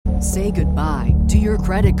Say goodbye to your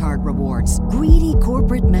credit card rewards. Greedy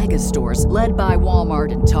corporate mega stores, led by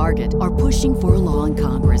Walmart and Target, are pushing for a law in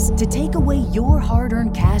Congress to take away your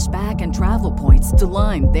hard-earned cash back and travel points to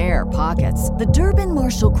line their pockets. The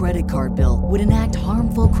Durbin-Marshall credit card bill would enact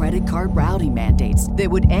harmful credit card routing mandates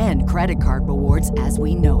that would end credit card rewards as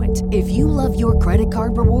we know it. If you love your credit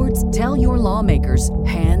card rewards, tell your lawmakers,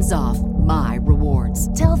 hands off my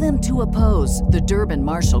rewards. Tell them to oppose the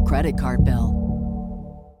Durbin-Marshall credit card bill.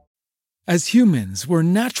 As humans, we're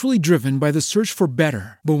naturally driven by the search for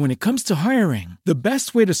better. But when it comes to hiring, the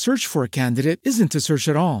best way to search for a candidate isn't to search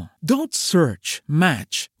at all. Don't search,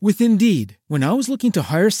 match with Indeed. When I was looking to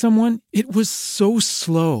hire someone, it was so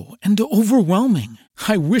slow and overwhelming.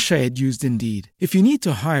 I wish I had used Indeed. If you need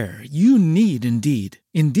to hire, you need Indeed.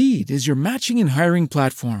 Indeed is your matching and hiring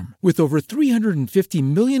platform with over 350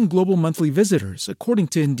 million global monthly visitors, according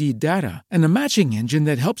to Indeed data, and a matching engine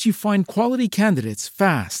that helps you find quality candidates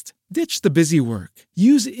fast. Ditch the busy work.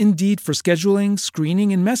 Use Indeed for scheduling,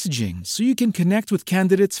 screening, and messaging so you can connect with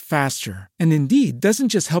candidates faster. And Indeed doesn't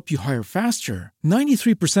just help you hire faster.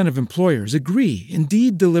 93% of employers agree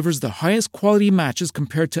Indeed delivers the highest quality matches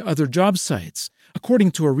compared to other job sites,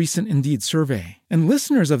 according to a recent Indeed survey. And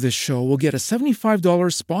listeners of this show will get a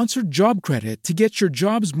 $75 sponsored job credit to get your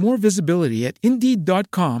jobs more visibility at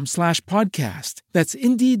Indeed.com/podcast. That's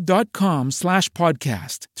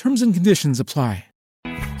Indeed.com/podcast. Terms and conditions apply.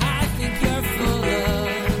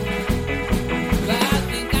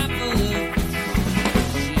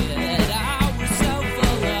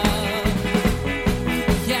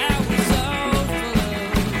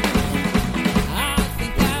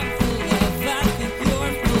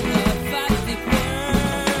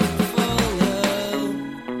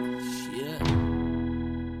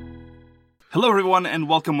 Hello, everyone, and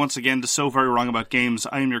welcome once again to So Very Wrong About Games.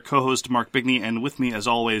 I am your co-host, Mark Bigney, and with me, as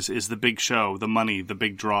always, is the big show, the money, the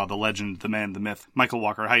big draw, the legend, the man, the myth, Michael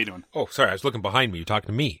Walker. How you doing? Oh, sorry, I was looking behind me. You're talking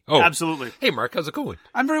to me. Oh, absolutely. Hey, Mark, how's it going?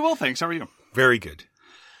 I'm very well, thanks. How are you? Very good.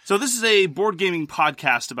 So this is a board gaming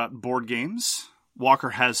podcast about board games. Walker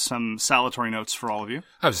has some salutatory notes for all of you.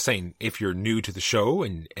 I was saying, if you're new to the show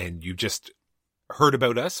and you just heard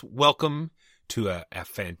about us, welcome to a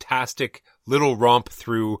fantastic little romp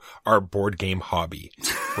through our board game hobby.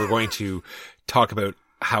 We're going to talk about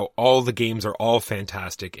how all the games are all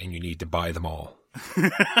fantastic and you need to buy them all.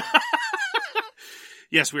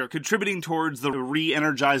 Yes, we are contributing towards the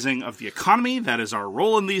re-energizing of the economy. That is our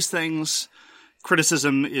role in these things.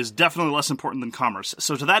 Criticism is definitely less important than commerce.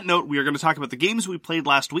 So to that note, we are going to talk about the games we played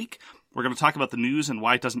last week. We're going to talk about the news and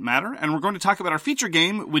why it doesn't matter. And we're going to talk about our feature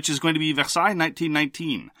game, which is going to be Versailles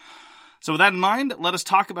 1919. So with that in mind, let us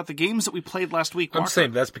talk about the games that we played last week. Walker. I'm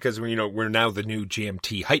saying that's because we're now the new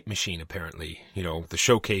GMT hype machine, apparently. The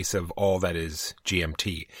showcase of all that is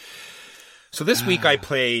GMT. So this week I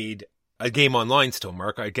played a game online still,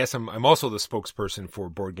 Mark. I guess I'm also the spokesperson for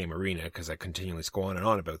Board Game Arena because I continually go on and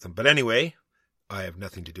on about them. But anyway, I have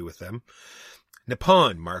nothing to do with them.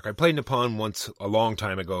 Nippon, Mark. I played Nippon once a long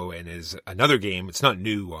time ago and is another game. It's not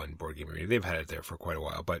new on Board Game Arena. They've had it there for quite a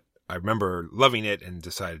while, but I remember loving it and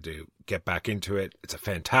decided to get back into it. It's a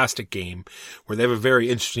fantastic game where they have a very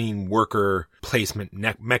interesting worker placement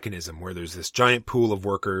mechanism where there's this giant pool of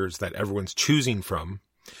workers that everyone's choosing from.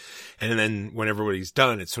 And then when everybody's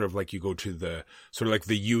done, it's sort of like you go to the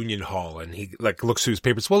union hall and he looks through his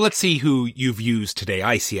papers. Well, let's see who you've used today.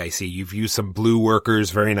 I see. You've used some blue workers.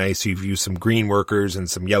 Very nice. You've used some green workers and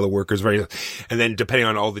some yellow workers. Very nice. And then depending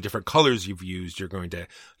on all the different colors you've used, you're going to,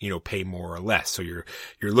 pay more or less. So you're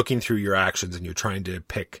looking through your actions and you're trying to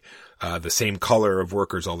pick the same color of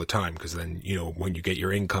workers all the time. Cause then, when you get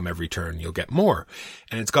your income every turn, you'll get more.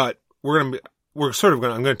 And I'm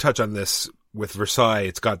going to touch on this. With Versailles,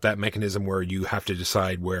 it's got that mechanism where you have to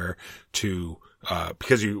decide where to,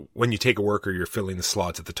 because when you take a worker, you're filling the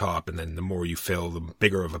slots at the top, and then the more you fill, the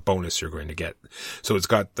bigger of a bonus you're going to get. So it's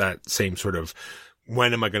got that same sort of,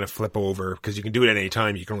 when am I going to flip over? Because you can do it at any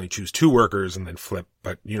time. You can only choose 2 workers and then flip.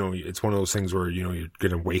 But, it's one of those things where, you're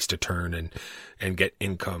going to waste a turn and get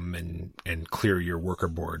income and clear your worker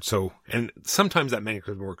board. So, and sometimes that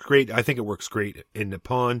mechanism works great. I think it works great in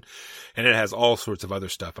Nippon, and it has all sorts of other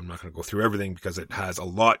stuff. I'm not going to go through everything because it has a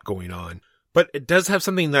lot going on, but it does have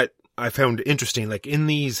something that I found interesting. Like in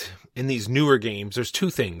these newer games, there's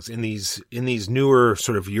 2 things in these newer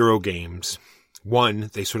sort of Euro games. One,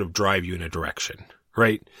 they sort of drive you in a direction,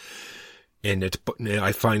 right? And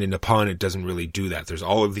I find in Nippon, it doesn't really do that. There's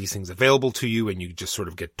all of these things available to you and you just sort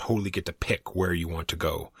of totally get to pick where you want to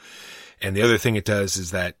go. And the other thing it does is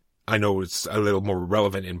that I know it's a little more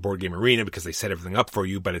relevant in Board Game Arena because they set everything up for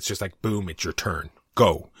you, but it's just like, boom, it's your turn.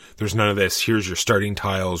 go. There's none of this, here's your starting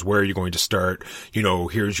tiles, where are you going to start,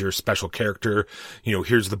 here's your special character,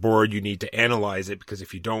 here's the board, you need to analyze it, because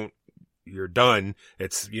if you don't, you're done.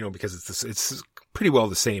 It's, because it's pretty well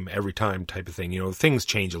the same every time type of thing. Things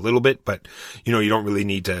change a little bit, but, you don't really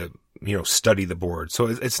need to, study the board. So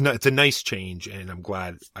it's a nice change, and I'm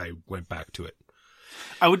glad I went back to it.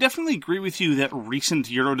 I would definitely agree with you that recent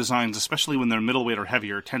Euro designs, especially when they're middleweight or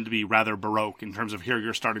heavier, tend to be rather baroque in terms of here are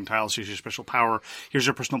your starting tiles, here's your special power, here's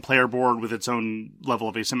your personal player board with its own level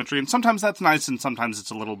of asymmetry. And sometimes that's nice, and sometimes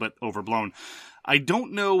it's a little bit overblown. I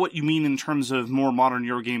don't know what you mean in terms of more modern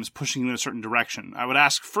Euro games pushing in a certain direction. I would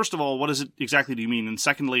ask, first of all, what is it exactly do you mean? And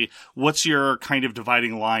secondly, what's your kind of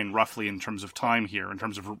dividing line roughly in terms of time here, in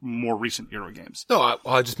terms of more recent Euro games? No,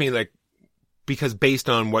 I just mean because based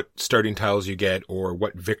on what starting tiles you get or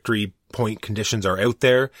what victory point conditions are out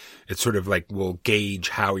there, it's sort of will gauge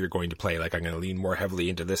how you're going to play. I'm going to lean more heavily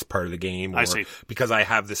into this part of the game. Or I see. Because I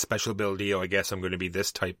have this special ability, I guess I'm going to be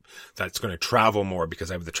this type that's going to travel more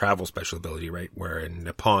because I have the travel special ability, right? Where in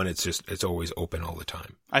Nippon, it's always open all the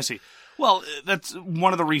time. I see. Well, that's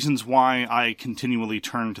one of the reasons why I continually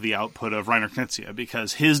turn to the output of Reiner Knizia,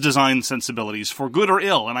 because his design sensibilities, for good or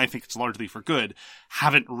ill, and I think it's largely for good,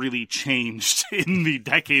 haven't really changed in the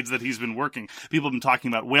decades that he's been working. People have been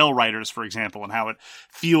talking about Whale Riders, for example, and how it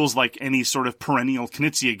feels like any sort of perennial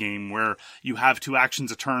Knizia game where you have 2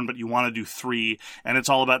 actions a turn, but you want to do 3, and it's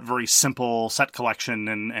all about very simple set collection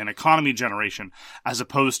and economy generation, as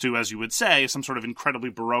opposed to, as you would say, some sort of incredibly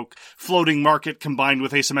baroque floating market combined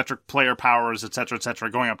with asymmetric player powers,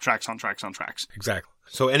 etc., going up tracks on tracks on tracks. Exactly.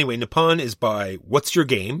 So anyway, Nippon is by What's Your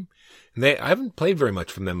Game? And I haven't played very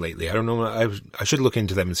much from them lately. I don't know. I should look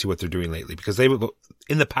into them and see what they're doing lately, because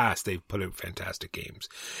in the past, they've put out fantastic games.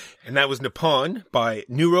 And that was Nippon by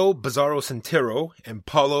Nuro Bizarro Sentiero and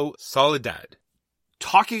Paulo Soledad.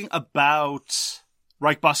 Talking about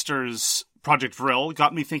Reichbusters Project Vril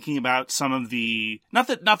got me thinking about some of the, not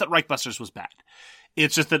that Reichbusters was bad.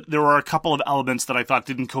 It's just that there were a couple of elements that I thought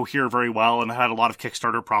didn't cohere very well and had a lot of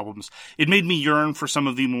Kickstarter problems. It made me yearn for some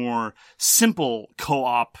of the more simple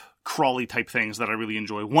co-op crawly type things that I really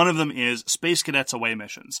enjoy. One of them is Space Cadets Away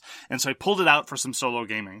Missions. And so I pulled it out for some solo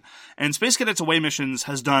gaming. And Space Cadets Away Missions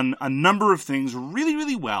has done a number of things really,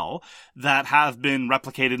 really well that have been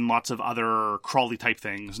replicated in lots of other crawly type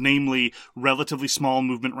things, namely relatively small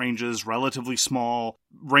movement ranges, relatively small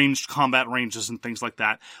ranged combat ranges and things like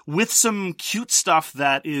that, with some cute stuff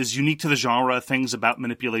that is unique to the genre, things about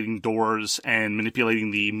manipulating doors and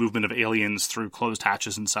manipulating the movement of aliens through closed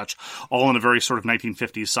hatches and such, all in a very sort of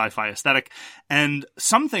 1950s sci-fi aesthetic, and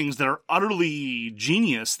some things that are utterly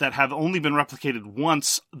genius that have only been replicated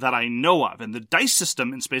once that I know of. And the dice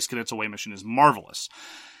system in Space Cadets Away Mission is marvelous.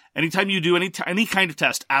 Anytime you do any kind of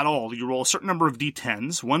test at all, you roll a certain number of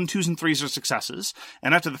d10s, 1, 2s, and 3s are successes,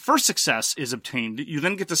 and after the first success is obtained, you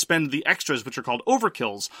then get to spend the extras, which are called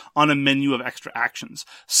overkills, on a menu of extra actions,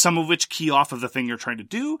 some of which key off of the thing you're trying to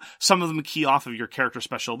do, some of them key off of your character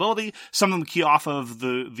special ability, some of them key off of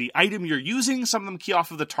the item you're using, some of them key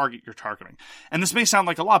off of the target you're targeting. And this may sound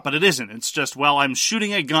like a lot, but it isn't. It's just, well, I'm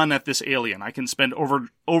shooting a gun at this alien. I can spend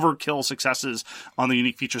overkill successes on the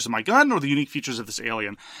unique features of my gun or the unique features of this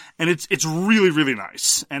alien. And it's really, really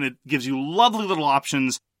nice. And it gives you lovely little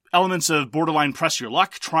options, elements of borderline press your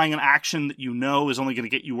luck, trying an action that you know is only going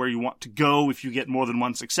to get you where you want to go if you get more than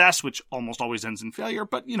one success, which almost always ends in failure,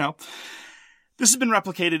 but This has been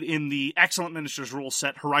replicated in the excellent miniatures rule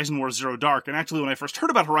set Horizon War Zero Dark, and actually when I first heard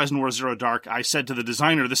about Horizon War Zero Dark, I said to the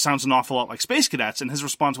designer, this sounds an awful lot like Space Cadets, and his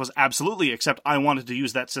response was absolutely, except I wanted to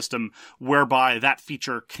use that system whereby that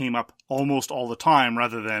feature came up almost all the time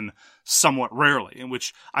rather than somewhat rarely, and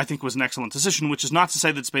which I think was an excellent decision, which is not to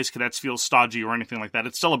say that Space Cadets feels stodgy or anything like that.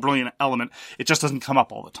 It's still a brilliant element. It just doesn't come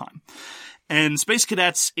up all the time. And Space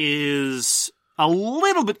Cadets is a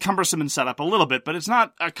little bit cumbersome in setup, a little bit, but it's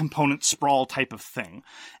not a component sprawl type of thing.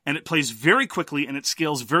 And it plays very quickly, and it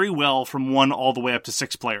scales very well from 1 all the way up to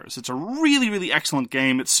 6 players. It's a really, really excellent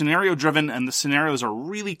game. It's scenario-driven, and the scenarios are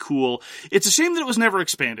really cool. It's a shame that it was never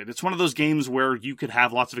expanded. It's one of those games where you could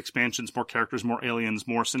have lots of expansions, more characters, more aliens,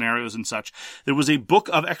 more scenarios and such. There was a book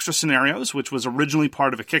of extra scenarios, which was originally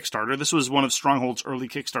part of a Kickstarter. This was one of Stronghold's early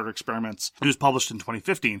Kickstarter experiments. It was published in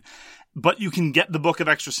 2015. But you can get the book of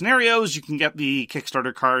extra scenarios, you can get the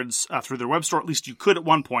Kickstarter cards through their web store. At least you could at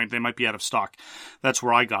one point. They might be out of stock. That's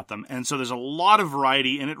where I got them. And so there's a lot of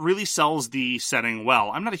variety, and it really sells the setting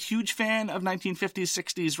well. I'm not a huge fan of 1950s,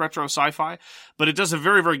 60s retro sci-fi, but it does a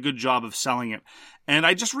very, very good job of selling it. And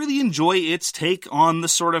I just really enjoy its take on the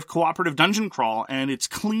sort of cooperative dungeon crawl, and it's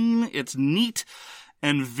clean, it's neat,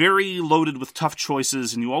 and very loaded with tough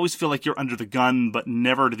choices, and you always feel like you're under the gun, but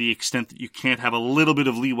never to the extent that you can't have a little bit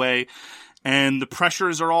of leeway. And the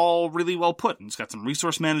pressures are all really well put. And it's got some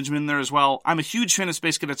resource management in there as well. I'm a huge fan of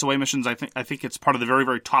Space Cadets Away Missions. I think it's part of the very,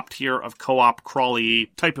 very top tier of co-op crawly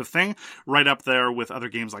type of thing, right up there with other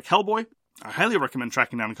games like Hellboy. I highly recommend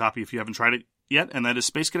tracking down a copy if you haven't tried it yet, and that is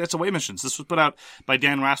Space Cadets Away Missions. This was put out by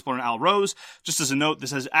Dan Raspler and Al Rose. Just as a note,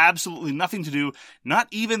 this has absolutely nothing to do, not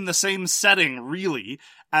even the same setting, really,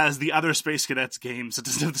 as the other Space Cadets games. It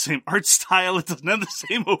doesn't have the same art style. It doesn't have the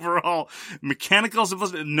same overall mechanicals.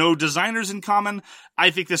 No designers in common.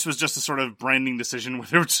 I think this was just a sort of branding decision where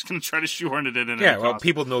they were just going to try to shoehorn it in. Yeah, well,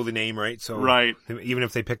 people know the name, right? So right. Even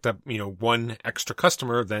if they picked up, one extra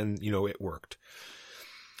customer, then, it worked.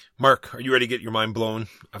 Mark, are you ready to get your mind blown?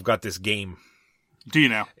 I've got this game. Do you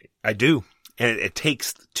now? I do. And it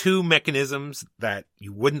takes two mechanisms that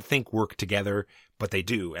you wouldn't think work together, but they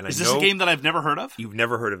do. And Is this a game that I've never heard of? You've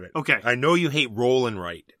never heard of it. Okay. I know you hate roll and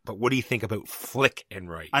write, but what do you think about flick and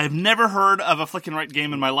write? I have never heard of a flick and write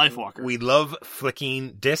game in my life, Walker. We love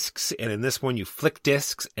flicking discs, and in this one you flick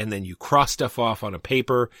discs and then you cross stuff off on a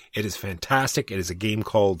paper. It is fantastic. It is a game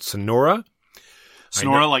called Sonora.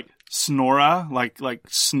 Sonora, like Snora, like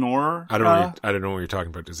snore. I don't know what you're talking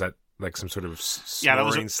about. Is that like some sort of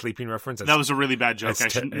snoring, sleeping reference? That was a really bad joke.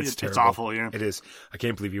 It's awful, yeah. It is. I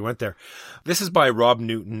can't believe you went there. This is by Rob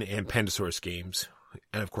Newton and Pandasaurus Games.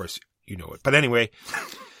 And of course, you know it. But anyway,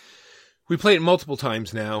 we played it multiple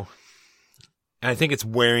times now. And I think it's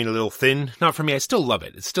wearing a little thin. Not for me. I still love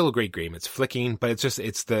it. It's still a great game. It's flicking, but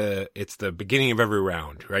it's the beginning of every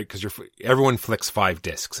round, right? Because everyone flicks 5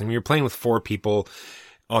 discs. And when you're playing with 4 people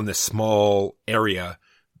on this small area,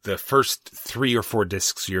 the first 3 or 4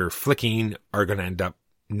 discs you're flicking are going to end up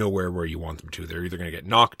nowhere where you want them to. They're either going to get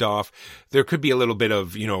knocked off. There could be a little bit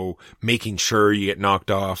of, making sure you get knocked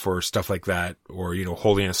off or stuff like that, or,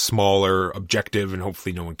 holding a smaller objective and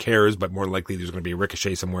hopefully no one cares, but more likely there's going to be a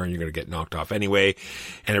ricochet somewhere and you're going to get knocked off anyway.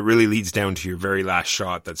 And it really leads down to your very last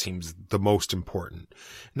shot that seems the most important.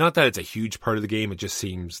 Not that it's a huge part of the game. It just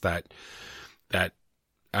seems that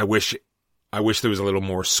I wish there was a little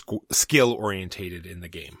more skill orientated in the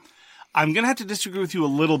game. I'm going to have to disagree with you a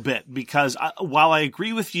little bit because while I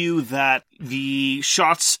agree with you that the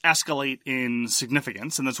shots escalate in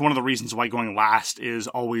significance, and that's one of the reasons why going last is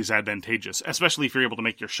always advantageous, especially if you're able to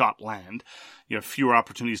make your shot land. You have fewer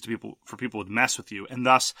opportunities for people to mess with you, and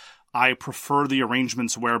thus I prefer the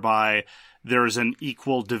arrangements whereby there's an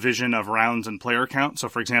equal division of rounds and player count. So,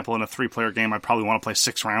 for example, in a 3-player game, I probably want to play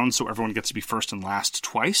 6 rounds, so everyone gets to be first and last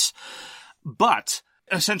twice. But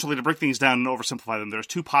essentially, to break things down and oversimplify them, there's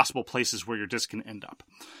 2 possible places where your disc can end up.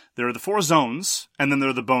 There are the 4 zones, and then there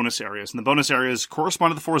are the bonus areas. And the bonus areas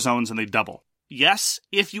correspond to the 4 zones, and they double. Yes,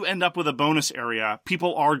 if you end up with a bonus area,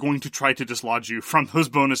 people are going to try to dislodge you from those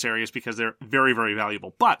bonus areas because they're very, very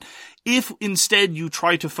valuable. But if instead you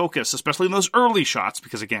try to focus, especially in those early shots,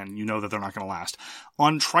 because again, you know that they're not going to last,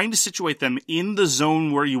 on trying to situate them in the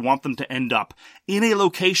zone where you want them to end up, in a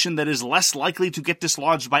location that is less likely to get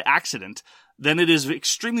dislodged by accident, then it is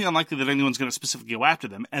extremely unlikely that anyone's going to specifically go after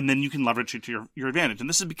them, and then you can leverage it to your advantage. And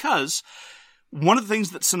this is because one of the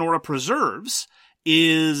things that Sonora preserves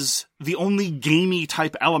is the only gamey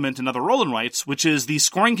type element in other roll and writes, which is these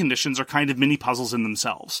scoring conditions are kind of mini puzzles in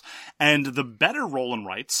themselves. And the better roll and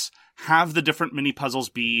writes have the different mini puzzles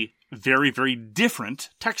be very, very different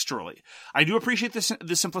texturally. I do appreciate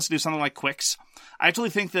the simplicity of something like Quicks. I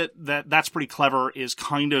actually think that's pretty clever is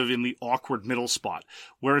kind of in the awkward middle spot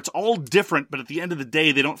where it's all different, but at the end of the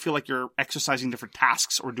day, they don't feel like you're exercising different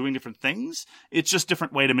tasks or doing different things. It's just a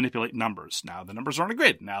different way to manipulate numbers. Now the numbers are on a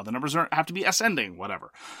grid. Now the numbers have to be ascending,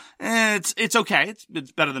 whatever. It's okay.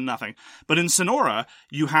 It's better than nothing. But in Sonora,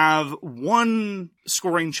 you have one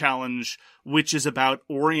scoring challenge which is about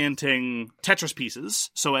orienting Tetris pieces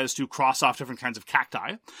so as to cross off different kinds of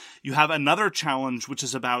cacti. You have another challenge which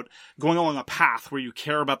is about going along a path where you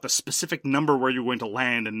care about the specific number where you're going to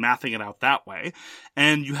land and mathing it out that way.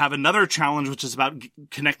 And you have another challenge which is about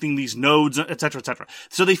connecting these nodes, etc., etc.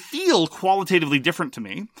 So they feel qualitatively different to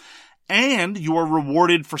me, and you are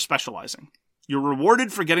rewarded for specializing. You're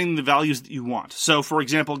rewarded for getting the values that you want. So, for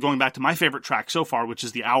example, going back to my favorite track so far, which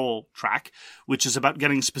is the owl track, which is about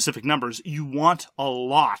getting specific numbers, you want a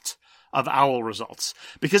lot of owl results.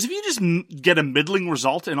 Because if you just get a middling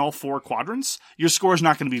result in all 4 quadrants, your score is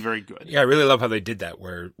not going to be very good. Yeah, I really love how they did that,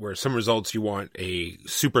 where some results you want a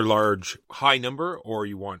super large high number, or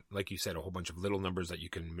you want, like you said, a whole bunch of little numbers that you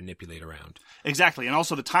can manipulate around. Exactly. And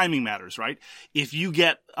also the timing matters, right? If you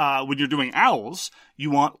get when you're doing owls, you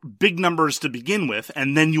want big numbers to begin with,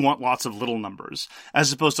 and then you want lots of little numbers.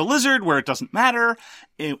 As opposed to lizard, where it doesn't matter.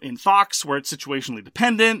 In fox, where it's situationally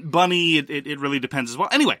dependent. Bunny, it really depends as well.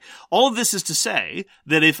 Anyway, all of this is to say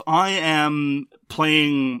that if I am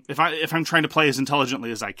playing, if I'm trying to play as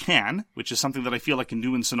intelligently as I can, which is something that I feel I can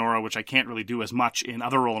do in Sonora, which I can't really do as much in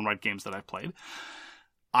other roll and write games that I've played,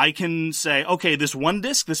 I can say, okay, this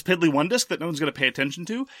piddly one disc that no one's going to pay attention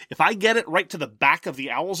to, if I get it right to the back of the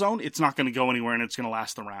owl zone, it's not going to go anywhere and it's going to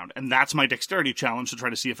last the round. And that's my dexterity challenge to try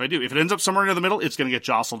to see if I do. If it ends up somewhere near the middle, it's going to get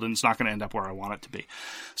jostled and it's not going to end up where I want it to be.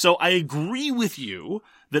 So I agree with you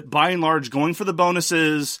that by and large, going for the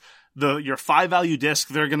bonuses, your 5-value disc,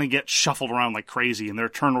 they're going to get shuffled around like crazy, and their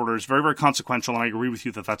turn order is very, very consequential, and I agree with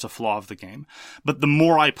you that that's a flaw of the game. But the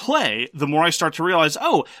more I play, the more I start to realize,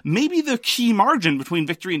 maybe the key margin between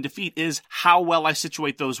victory and defeat is how well I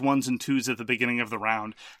situate those 1s and 2s at the beginning of the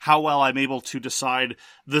round, how well I'm able to decide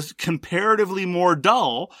the comparatively more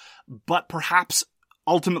dull, but perhaps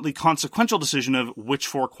ultimately consequential decision of which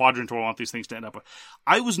 4 quadrant do I want these things to end up with.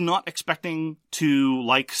 I was not expecting to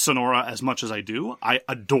like Sonora as much as I do. I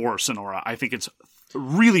adore Sonora. I think it's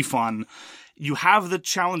really fun. You have the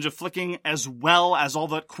challenge of flicking as well as all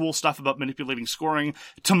that cool stuff about manipulating scoring.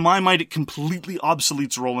 To my mind, it completely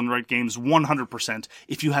obsoletes roll and write games 100%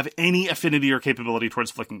 if you have any affinity or capability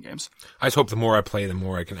towards flicking games. I just hope the more I play, the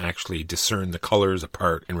more I can actually discern the colors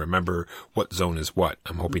apart and remember what zone is what.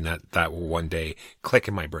 I'm hoping that will one day click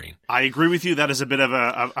in my brain. I agree with you. That is a bit of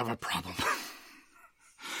a problem.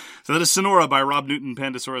 So that is Sonora by Rob Newton,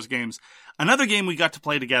 Pandasaurus Games. Another game we got to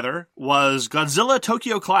play together was Godzilla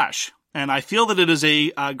Tokyo Clash. And I feel that it is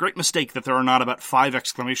a great mistake that there are not about 5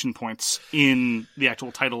 exclamation points in the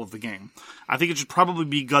actual title of the game. I think it should probably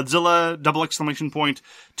be Godzilla, double exclamation point,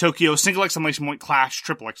 Tokyo, single exclamation point, Clash,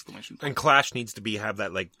 triple exclamation point. And Clash needs to have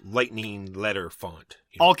that like lightning letter font.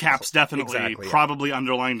 All caps, definitely. Exactly, probably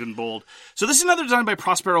underlined in bold. So this is another design by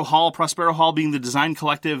Prospero Hall. Prospero Hall being the design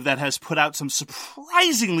collective that has put out some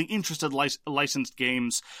surprisingly interesting licensed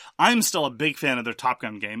games. I'm still a big fan of their Top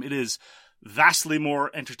Gun game. It is vastly more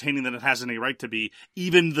entertaining than it has any right to be,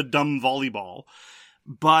 even the dumb volleyball.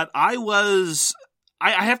 But I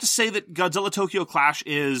have to say that Godzilla Tokyo Clash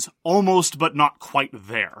is almost but not quite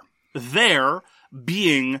there. There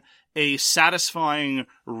being a satisfying,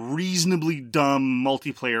 reasonably dumb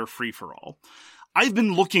multiplayer free-for-all. I've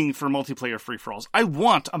been looking for multiplayer free-for-alls. I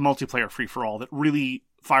want a multiplayer free-for-all that really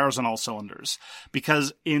fires on all cylinders.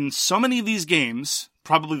 Because in so many of these games,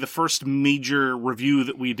 probably the first major review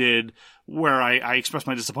that we did where I expressed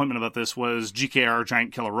my disappointment about this was GKR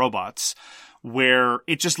Giant Killer Robots, where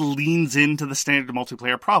it just leans into the standard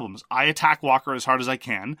multiplayer problems. I attack Walker as hard as I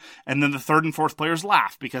can, and then the 3rd and 4th players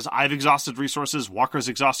laugh because I've exhausted resources, Walker's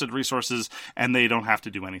exhausted resources, and they don't have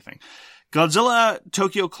to do anything. Godzilla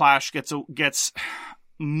Tokyo Clash gets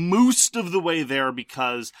most of the way there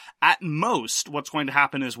because at most what's going to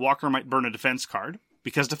happen is Walker might burn a defense card.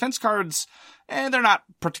 Because defense cards, they're not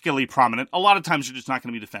particularly prominent. A lot of times you're just not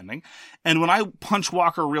going to be defending. And when I punch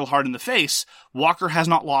Walker real hard in the face, Walker has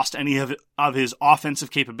not lost any of his offensive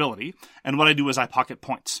capability. And what I do is I pocket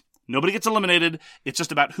points. Nobody gets eliminated. It's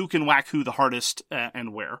just about who can whack who the hardest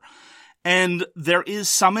and where. And there is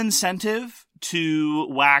some incentive to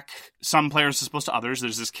whack some players as opposed to others.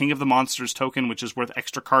 There's this King of the Monsters token, which is worth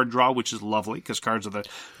extra card draw, which is lovely because cards are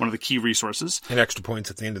one of the key resources. And extra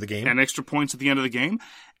points at the end of the game.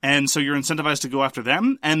 And so you're incentivized to go after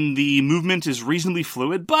them. And the movement is reasonably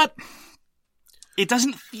fluid, but it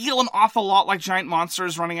doesn't feel an awful lot like giant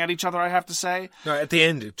monsters running at each other, I have to say. No, at the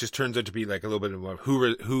end, it just turns out to be like a little bit of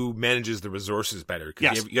who manages the resources better.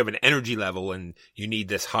 Because you have an energy level, and you need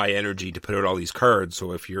this high energy to put out all these cards.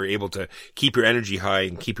 So if you're able to keep your energy high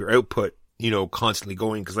and keep your output, constantly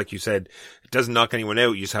going, because like you said, it doesn't knock anyone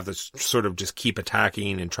out. You just have to sort of just keep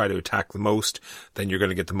attacking and try to attack the most. Then you're going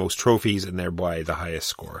to get the most trophies and thereby the highest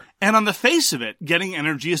score. And on the face of it, getting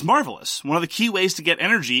energy is marvelous. One of the key ways to get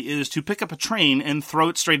energy is to pick up a train and throw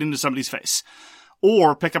it straight into somebody's face.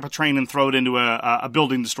 Or pick up a train and throw it into a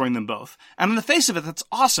building, destroying them both. And on the face of it, that's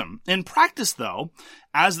awesome. In practice, though,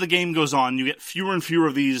 as the game goes on, you get fewer and fewer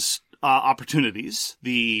of these opportunities.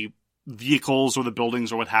 The vehicles or the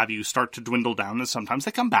buildings or what have you start to dwindle down, and sometimes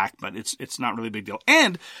they come back, but it's not really a big deal.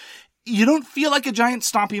 And you don't feel like a giant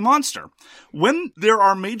stompy monster. When there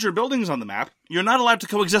are major buildings on the map, you're not allowed to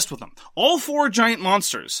coexist with them. All 4 giant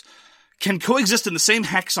monsters can coexist in the same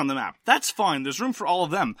hex on the map. That's fine. There's room for all of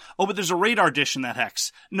them. Oh, but there's a radar dish in that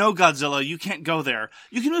hex. No, Godzilla, you can't go there.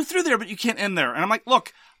 You can move through there, but you can't end there. And I'm like,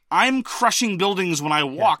 look, I'm crushing buildings when I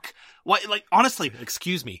walk. Why, honestly.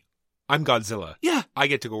 Excuse me. I'm Godzilla. Yeah. I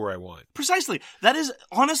get to go where I want. Precisely.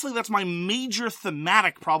 Honestly, that's my major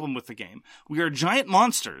thematic problem with the game. We are giant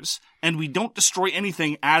monsters, and we don't destroy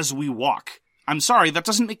anything as we walk. I'm sorry, that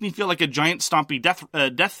doesn't make me feel like a giant stompy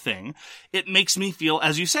death thing. It makes me feel,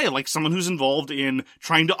 as you say, like someone who's involved in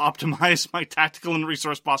trying to optimize my tactical and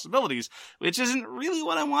resource possibilities, which isn't really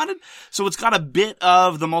what I wanted. So it's got a bit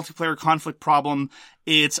of the multiplayer conflict problem.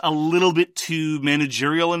 It's a little bit too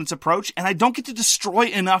managerial in its approach, and I don't get to destroy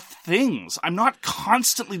enough things. I'm not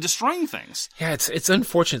constantly destroying things. Yeah, it's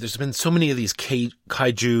unfortunate. There's been so many of these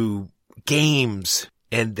kaiju games,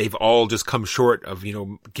 and they've all just come short of,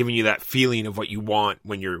 giving you that feeling of what you want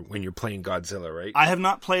when you're playing Godzilla, right? I have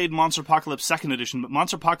not played Monster Apocalypse 2nd Edition, but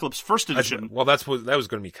Monster Apocalypse 1st Edition... that was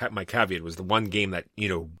going to be my caveat, was the one game that,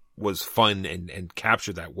 was fun and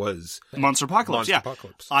captured that was... Monster Apocalypse, Monster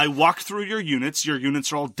Apocalypse. I walked through your units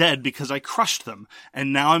are all dead because I crushed them,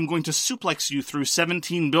 and now I'm going to suplex you through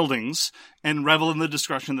 17 buildings and revel in the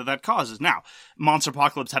destruction that causes. Now, Monster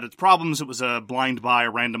Apocalypse had its problems. It was a blind buy,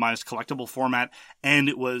 randomized collectible format, and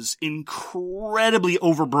it was incredibly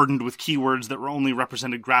overburdened with keywords that were only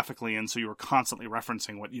represented graphically, and so you were constantly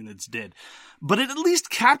referencing what units did. But it at least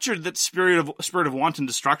captured that spirit of wanton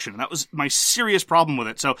destruction, and that was my serious problem with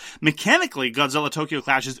it. So mechanically, Godzilla Tokyo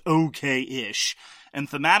Clash is okay-ish. And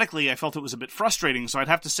thematically, I felt it was a bit frustrating, so I'd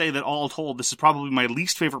have to say that all told, this is probably my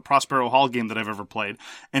least favorite Prospero Hall game that I've ever played,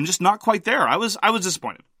 and just not quite there. I was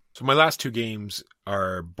disappointed. So my last two games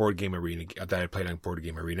are Board Game Arena, that I played on Board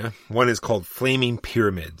Game Arena. One is called Flaming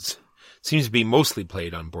Pyramids. Seems to be mostly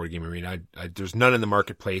played on Board Game Arena. There's none in the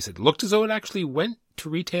marketplace. It looked as though it actually went to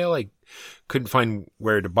retail. I couldn't find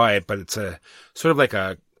where to buy it, but it's a sort of like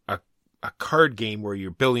a card game where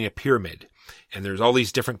you're building a pyramid. And there's all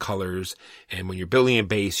these different colors, and when you're building a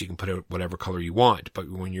base, you can put out whatever color you want.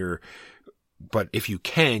 But if you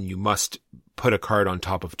can, you must put a card on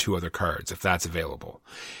top of two other cards, if that's available.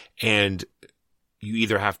 And you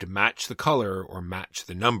either have to match the color or match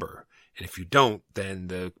the number. And if you don't, then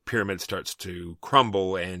the pyramid starts to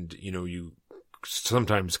crumble, and, you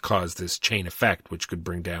sometimes cause this chain effect, which could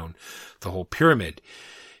bring down the whole pyramid.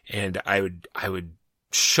 And I would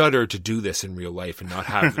shudder to do this in real life and not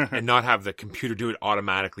have the computer do it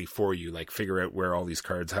automatically for you, like figure out where all these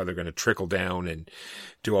cards, how they're going to trickle down and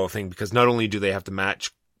do all the thing. Because not only do they have to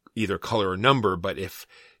match either color or number, but if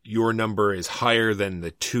your number is higher than the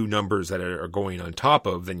two numbers that are going on top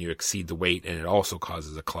of, then you exceed the weight, and it also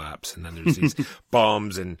causes a collapse. And then there's these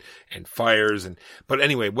bombs and fires. But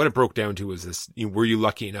anyway, what it broke down to was this: were you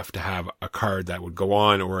lucky enough to have a card that would go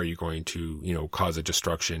on, or are you going to, cause a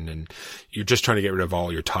destruction? And you're just trying to get rid of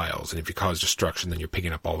all your tiles. And if you cause destruction, then you're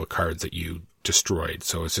picking up all the cards that you destroyed.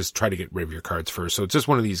 So it's just try to get rid of your cards first. So it's just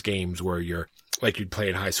one of these games where you're, like you'd play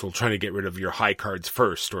in high school, trying to get rid of your high cards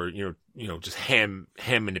first, or, just hand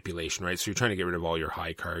manipulation, right? So you're trying to get rid of all your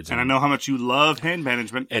high cards. And I know how much you love hand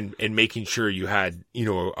management. And making sure you had,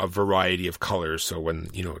 a variety of colors. So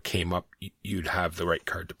when, it came up, you'd have the right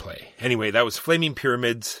card to play. Anyway, that was Flaming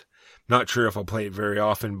Pyramids. Not sure if I'll play it very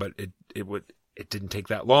often, but it didn't take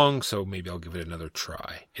that long. So maybe I'll give it another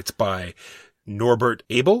try. It's by Norbert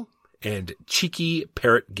Abel and Cheeky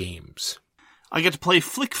Parrot Games. I get to play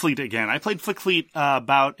Flick Fleet again. I played Flick Fleet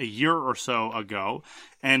about a year or so ago,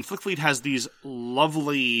 and Flick Fleet has these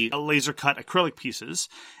lovely laser-cut acrylic pieces,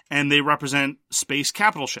 and they represent space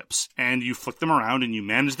capital ships. And you flick them around, and you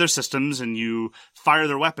manage their systems, and you fire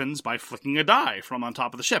their weapons by flicking a die from on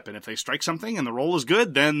top of the ship. And if they strike something and the roll is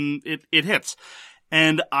good, then it hits.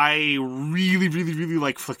 And I really, really, really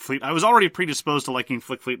like Flick Fleet. I was already predisposed to liking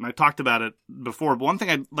Flick Fleet, and I talked about it before. But one thing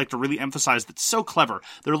I'd like to really emphasize that's so clever,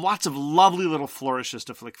 there are lots of lovely little flourishes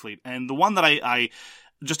to Flick Fleet. And the one that I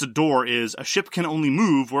just adore is a ship can only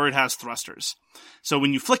move where it has thrusters. So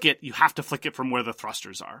when you flick it, you have to flick it from where the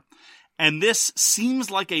thrusters are. And this seems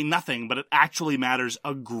like a nothing, but it actually matters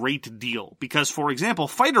a great deal. Because, for example,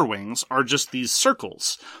 fighter wings are just these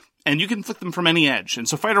circles. And you can flick them from any edge. And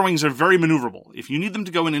so fighter wings are very maneuverable. If you need them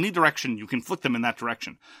to go in any direction, you can flick them in that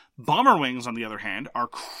direction. Bomber wings, on the other hand, are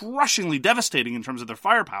crushingly devastating in terms of their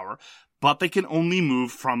firepower, but they can only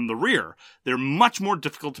move from the rear. They're much more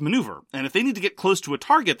difficult to maneuver. And if they need to get close to a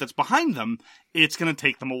target that's behind them, it's going to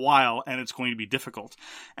take them a while, and it's going to be difficult.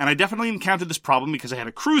 And I definitely encountered this problem because I had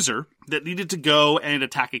a cruiser that needed to go and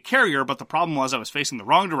attack a carrier, but the problem was I was facing the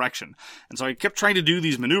wrong direction. And so I kept trying to do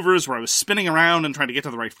these maneuvers where I was spinning around and trying to get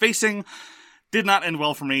to the right facing. Did not end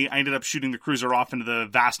well for me. I ended up shooting the cruiser off into the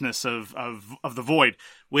vastness of the void,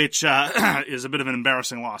 which is a bit of an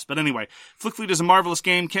embarrassing loss. But anyway, Flick Fleet is a marvelous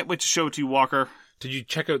game. Can't wait to show it to you, Walker. Did you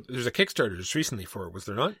check out, there's a Kickstarter just recently for it, was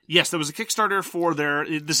there not? Yes, there was a Kickstarter for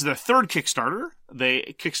this is their third Kickstarter.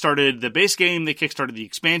 They kickstarted the base game, they kickstarted the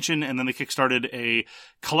expansion, and then they kickstarted a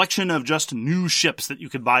collection of just new ships that you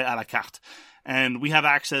could buy a la carte. And we have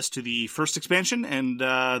access to the first expansion, and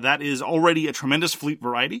that is already a tremendous fleet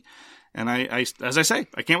variety. And I as I say,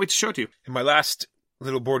 I can't wait to show it to you. In my last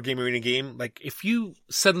little board game arena game, like if you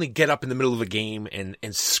suddenly get up in the middle of a game and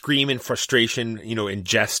scream in frustration, in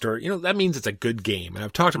jest, or that means it's a good game. And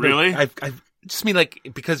I've talked about really. I've just mean like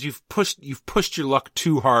because you've pushed your luck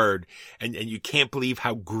too hard and you can't believe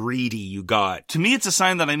how greedy you got. To me, it's a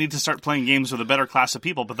sign that I need to start playing games with a better class of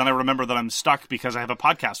people. But then I remember that I'm stuck because I have a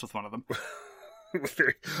podcast with one of them.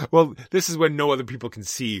 Well, this is when no other people can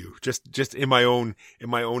see you. Just in my own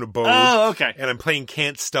abode. Oh, okay. And I'm playing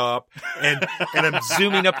Can't Stop, and I'm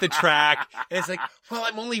zooming up the track. And it's like, well,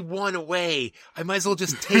 I'm only one away. I might as well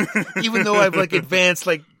just take, even though I've like advanced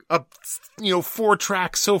like up, 4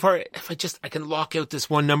 tracks so far. If I can lock out this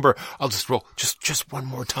one number, I'll just roll just one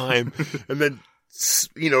more time, and then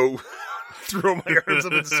throw my arms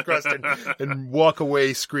up in disgust and walk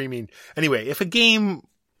away screaming. Anyway, if a game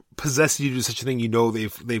possess you to do such a thing,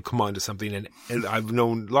 they've come on to something, and I've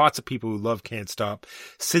known lots of people who love Can't Stop.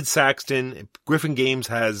 Sid Saxton, Griffin Games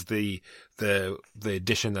has the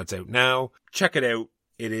edition that's out now. Check it out.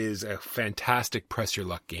 It is a fantastic press your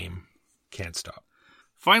luck game. Can't Stop.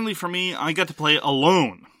 Finally, for me, I got to play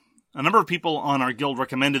Alone. A number of people on our guild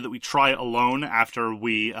recommended that we try Alone after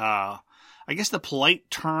we, I guess the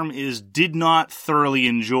polite term is did not thoroughly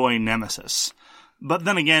enjoy Nemesis. But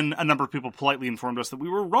then again, a number of people politely informed us that we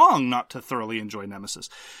were wrong not to thoroughly enjoy Nemesis.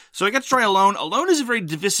 So I got to try Alone. Alone is a very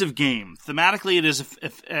divisive game. Thematically, it is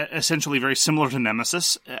essentially very similar to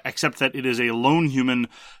Nemesis, except that it is a lone human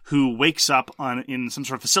who wakes up in some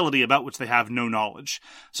sort of facility about which they have no knowledge.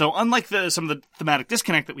 So unlike some of the thematic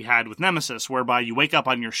disconnect that we had with Nemesis, whereby you wake up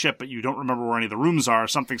on your ship but you don't remember where any of the rooms are,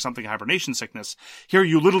 something hibernation sickness, here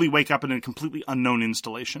you literally wake up in a completely unknown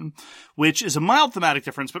installation, which is a mild thematic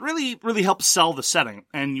difference, but really, really helps sell the setting.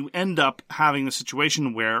 And you end up having a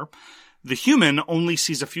situation where the human only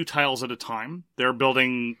sees a few tiles at a time. They're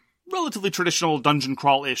building relatively traditional dungeon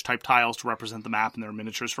crawl-ish type tiles to represent the map, and there are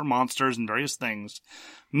miniatures for monsters and various things.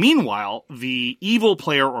 Meanwhile, the evil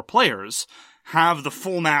player or players have the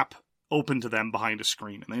full map open to them behind a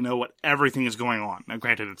screen, and they know what everything is going on. Now,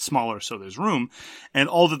 granted, it's smaller, so there's room, and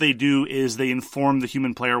all that they do is they inform the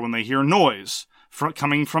human player when they hear noise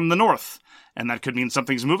coming from the north. And that could mean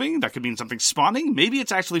something's moving, that could mean something's spawning. Maybe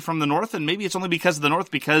it's actually from the north, and maybe it's only because of the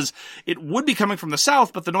north, because it would be coming from the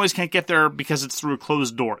south, but the noise can't get there because it's through a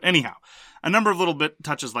closed door. Anyhow, a number of little bit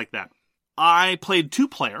touches like that. I played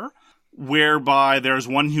 2-player, whereby there's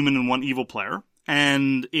one human and one evil player.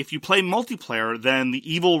 And if you play multiplayer, then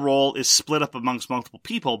the evil role is split up amongst multiple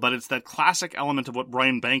people, but it's that classic element of what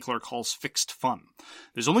Brian Bankler calls fixed fun.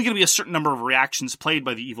 There's only going to be a certain number of reactions played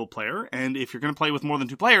by the evil player, and if you're going to play with more than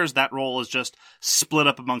 2 players, that role is just split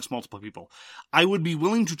up amongst multiple people. I would be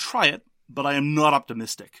willing to try it, but I am not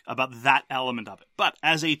optimistic about that element of it. But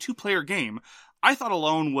as a 2-player game, I thought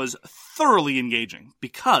Alone was thoroughly engaging,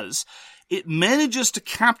 because it manages to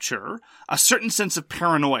capture a certain sense of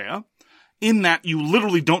paranoia, in that you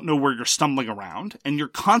literally don't know where you're stumbling around, and you're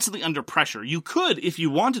constantly under pressure. You could, if you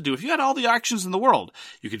wanted to, if you had all the actions in the world,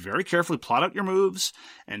 you could very carefully plot out your moves,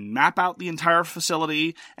 and map out the entire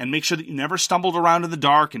facility, and make sure that you never stumbled around in the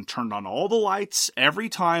dark, and turned on all the lights every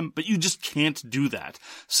time, but you just can't do that.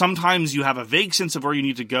 Sometimes you have a vague sense of where you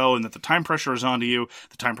need to go, and that the time pressure is onto you.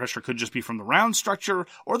 The time pressure could just be from the round structure,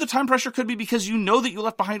 or the time pressure could be because you know that you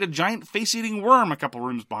left behind a giant face-eating worm a couple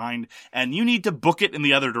rooms behind, and you need to book it in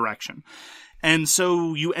the other direction. And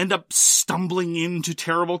so you end up stumbling into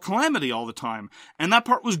terrible calamity all the time. And that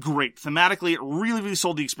part was great. Thematically, it really, really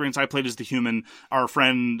sold the experience. I played as the human. Our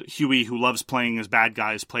friend Huey, who loves playing as bad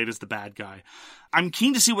guys, played as the bad guy. I'm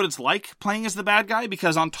keen to see what it's like playing as the bad guy,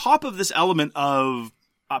 because on top of this element of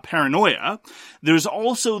paranoia, there's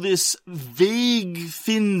also this vague,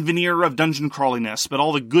 thin veneer of dungeon crawliness, but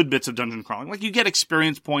all the good bits of dungeon crawling. Like, you get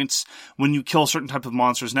experience points when you kill a certain type of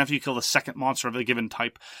monsters, and after you kill the second monster of a given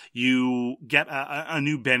type, you get a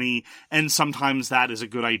new Benny, and sometimes that is a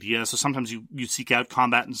good idea. So sometimes you seek out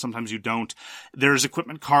combat, and sometimes you don't. There's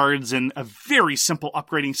equipment cards and a very simple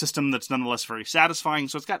upgrading system that's nonetheless very satisfying,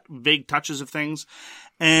 so it's got vague touches of things.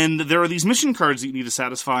 And there are these mission cards that you need to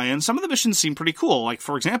satisfy, and some of the missions seem pretty cool. Like,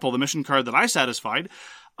 for example, the mission card that I satisfied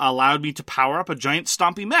allowed me to power up a giant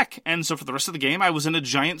stompy mech. And so for the rest of the game, I was in a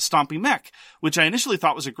giant stompy mech, which I initially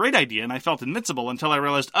thought was a great idea, and I felt invincible until I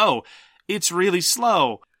realized, oh, it's really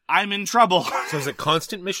slow. I'm in trouble. So is it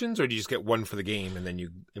constant missions, or do you just get one for the game, and then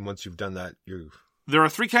once you've done that, There are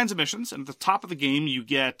 3 kinds of missions, and at the top of the game, you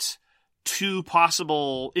get 2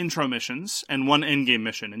 possible intro missions and 1 endgame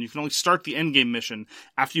mission. And you can only start the endgame mission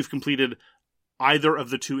after you've completed either of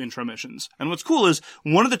the 2 intro missions. And what's cool is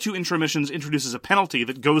one of the 2 intro missions introduces a penalty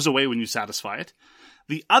that goes away when you satisfy it.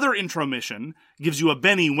 The other intro mission gives you a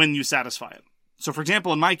Benny when you satisfy it. So, for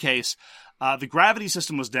example, in my case, the gravity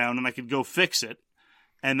system was down and I could go fix it.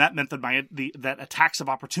 And that meant that that attacks of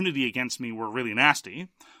opportunity against me were really nasty.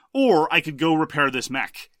 Or I could go repair this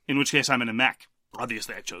mech, in which case I'm in a mech.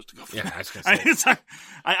 Obviously, I chose to go for that. I was gonna say.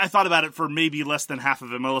 I thought about it for maybe less than half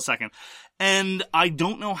of a millisecond. And I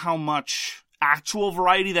don't know how much actual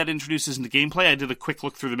variety that introduces into gameplay. I did a quick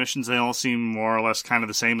look through the missions. They all seem more or less kind of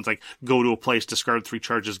the same. It's like, go to a place, discard 3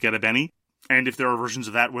 charges, get a Benny. And if there are versions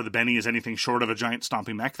of that where the Benny is anything short of a giant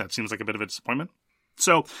stomping mech, that seems like a bit of a disappointment.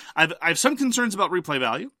 So I have some concerns about replay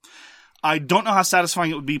value. I don't know how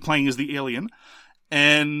satisfying it would be playing as the alien.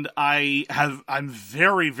 And I'm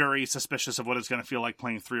very, very suspicious of what it's going to feel like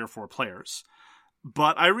playing 3 or 4 players.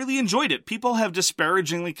 But I really enjoyed it. People have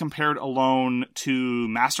disparagingly compared Alone to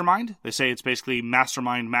Mastermind. They say it's basically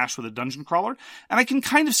Mastermind mashed with a dungeon crawler. And I can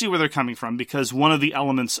kind of see where they're coming from, because one of the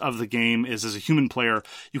elements of the game is, as a human player,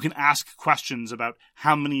 you can ask questions about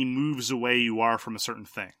how many moves away you are from a certain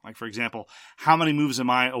thing. Like, for example, how many moves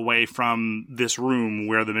am I away from this room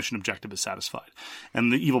where the mission objective is satisfied?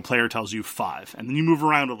 And the evil player tells you 5. And then you move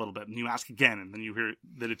around a little bit and you ask again, and then you hear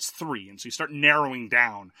that it's 3. And so you start narrowing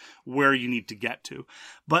down where you need to get to.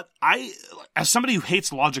 But I, as somebody who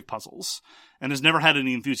hates logic puzzles and has never had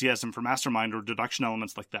any enthusiasm for Mastermind or deduction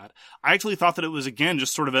elements like that, I actually thought that it was, again,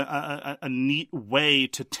 just sort of a neat way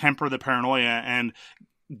to temper the paranoia and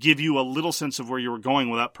give you a little sense of where you were going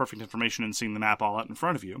without perfect information and seeing the map all out in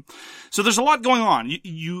front of you. So there's a lot going on.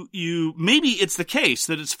 You maybe it's the case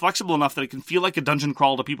that it's flexible enough that it can feel like a dungeon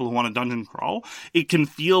crawl to people who want a dungeon crawl. It can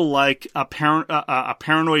feel like a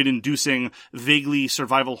paranoid-inducing, vaguely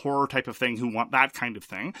survival horror type of thing who want that kind of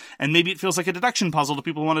thing. And maybe it feels like a deduction puzzle to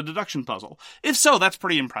people who want a deduction puzzle. If so, that's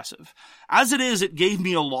pretty impressive. As it is, it gave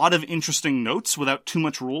me a lot of interesting notes without too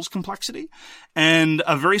much rules complexity and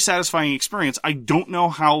a very satisfying experience. I don't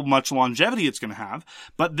know how much longevity it's going to have,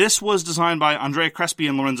 but this was designed by Andrea Crespi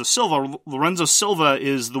and Lorenzo Silva. Lorenzo Silva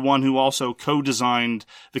is the one who also co-designed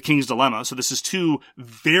The King's Dilemma, so this is 2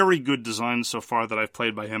 very good designs so far that I've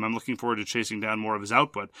played by him. I'm looking forward to chasing down more of his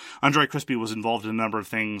output. Andrea Crespi was involved in a number of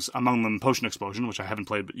things, among them Potion Explosion, which I haven't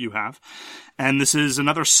played, but you have. And this is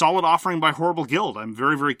another solid offering by Horrible Guild. I'm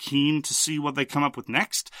very, very keen to see what they come up with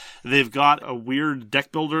next. They've got a weird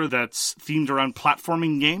deck builder that's themed around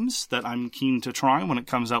platforming games that I'm keen to try when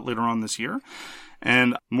it comes out later on this year.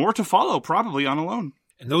 And more to follow, probably, on Alone.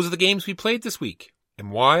 And those are the games we played this week.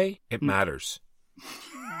 And why it matters.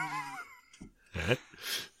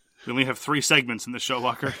 We only have 3 segments in the show,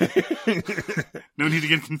 Walker. No need to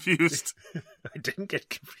get confused. I didn't get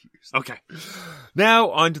confused. Okay.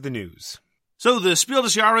 Now, on to the news. So the Spiel des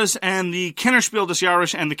Jahres and the Kennerspiel des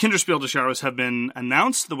Jahres and the Kinderspiel des Jahres have been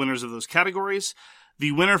announced, the winners of those categories.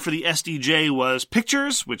 The winner for the SDJ was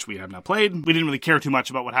Pictures, which we have now played. We didn't really care too much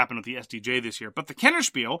about what happened with the SDJ this year. But the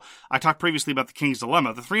Kennerspiel, I talked previously about the King's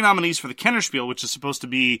Dilemma. The 3 nominees for the Kennerspiel, which is supposed to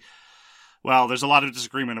be, well, there's a lot of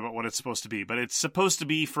disagreement about what it's supposed to be, but it's supposed to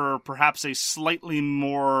be for perhaps a slightly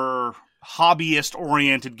more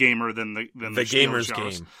hobbyist-oriented gamer than the gamer's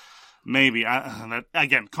game. Maybe.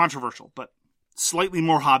 Again, controversial, but slightly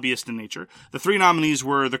more hobbyist in nature. The 3 nominees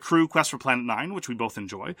were The Crew, Quest for Planet 9, which we both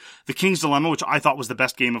enjoy, The King's Dilemma, which I thought was the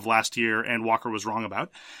best game of last year, and Walker was wrong about,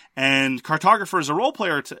 and Cartographer's a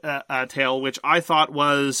role-player tale, which I thought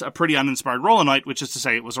was a pretty uninspired roll and write, which is to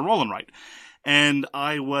say it was a roll and write. And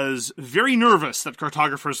I was very nervous that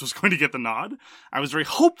Cartographers was going to get the nod. I was very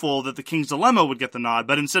hopeful that The King's Dilemma would get the nod,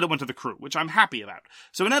 but instead it went to The Crew, which I'm happy about.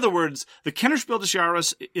 So in other words, the Kennerspiel des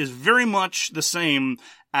Jahres is very much the same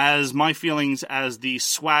as my feelings as the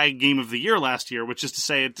swag game of the year last year, which is to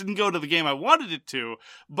say it didn't go to the game I wanted it to,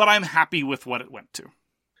 but I'm happy with what it went to.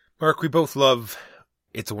 Mark, we both love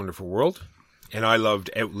It's a Wonderful World, and I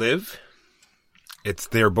loved Outlive.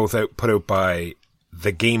 They're both put out by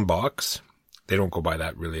The Game Box. They don't go by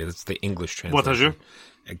that, really. It's the English translation.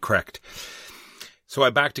 Correct. So I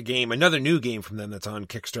backed another new game from them that's on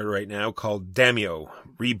Kickstarter right now called Daimyo,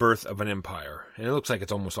 Rebirth of an Empire. And it looks like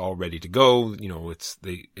it's almost all ready to go. You know, it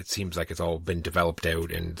seems like it's all been developed out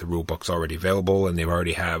and the rule book's already available and they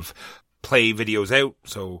already have play videos out.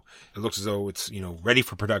 So it looks as though it's, ready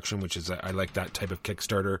for production, which is, I like that type of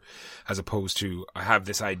Kickstarter as opposed to, I have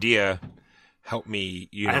this idea, help me,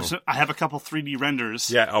 I have a couple 3D renders.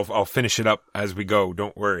 Yeah, I'll finish it up as we go.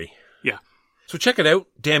 Don't worry. Yeah. So check it out.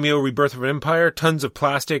 Daimyo, Rebirth of an Empire. Tons of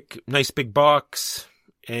plastic. Nice big box.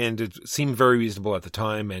 and it seemed very reasonable at the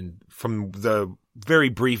time. And from the very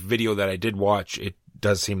brief video that I did watch, it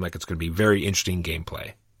does seem like it's going to be very interesting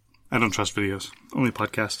gameplay. I don't trust videos, only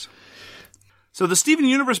podcasts. So the Steven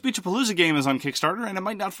Universe Beach-a-Palooza game is on Kickstarter, and it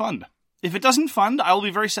might not fund. If it doesn't fund, I will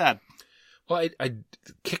be very sad. Well, I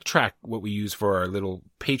KickTrack, what we use for our little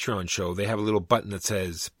Patreon show, they have a little button that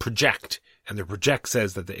says project, and the project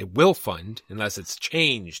says that it will fund unless it's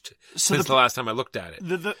changed since the last time I looked at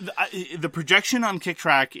it. The projection on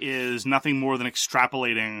KickTrack is nothing more than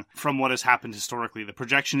extrapolating from what has happened historically. The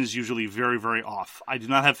projection is usually very, very off. I do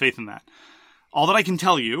not have faith in that. All that I can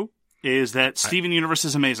tell you is that Steven Universe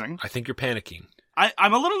is amazing. I think you're panicking.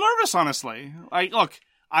 I'm a little nervous, honestly.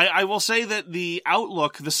 I will say that the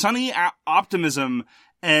outlook, the sunny optimism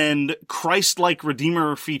and Christ-like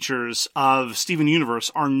Redeemer features of Steven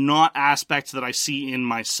Universe are not aspects that I see in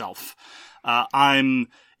myself. I'm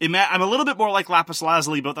a little bit more like Lapis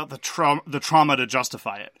Lazuli, but without the trauma to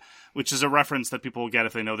justify it, which is a reference that people will get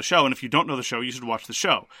if they know the show. And if you don't know the show, you should watch the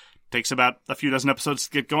show. It takes about a few dozen episodes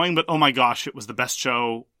to get going, but oh my gosh, it was the best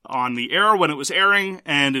show on the air when it was airing,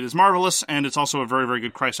 and it is marvelous, and it's also a very, very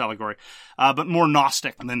good Christ allegory, but more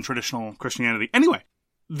Gnostic than traditional Christianity. Anyway,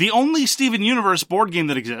 the only Steven Universe board game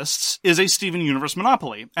that exists is a Steven Universe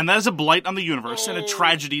Monopoly, and that is a blight on the universe and a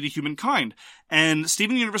tragedy to humankind. And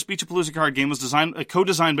Steven Universe Beach-a-Palooza card game was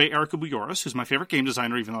co-designed by Erica Bujoris, who's my favorite game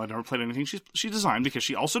designer, even though I never played anything she designed, because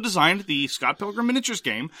she also designed the Scott Pilgrim Miniatures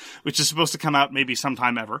game, which is supposed to come out maybe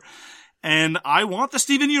sometime ever. And I want the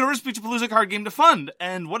Steven Universe Beach-a-Palooza card game to fund.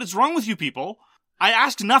 And what is wrong with you people? I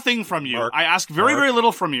ask nothing from you. Mark, I ask very, very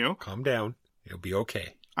little from you. Calm down. It'll be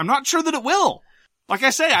okay. I'm not sure that it will. Like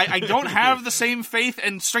I say, I don't have the same faith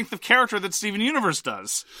and strength of character that Steven Universe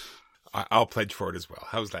does. I'll pledge for it as well.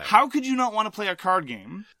 How's that? How could you not want to play a card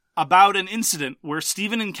game about an incident where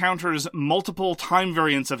Steven encounters multiple time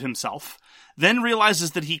variants of himself, then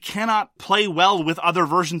realizes that he cannot play well with other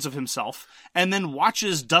versions of himself, and then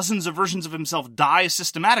watches dozens of versions of himself die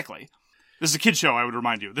systematically? This is a kid's show, I would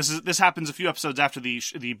remind you. This happens a few episodes after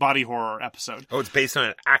the body horror episode. Oh, it's based on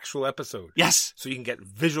an actual episode. Yes. So you can get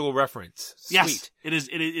visual reference. Sweet. Yes.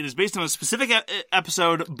 It is based on a specific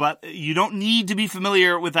episode, but you don't need to be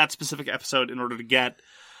familiar with that specific episode in order to get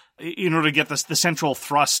the central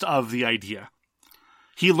thrust of the idea.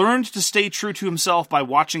 He learned to stay true to himself by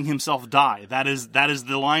watching himself die. That is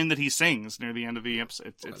the line that he sings near the end of the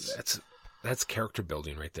episode. That's character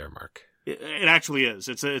building right there, Mark. It actually is.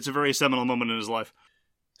 It's a very seminal moment in his life.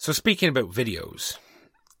 So speaking about videos,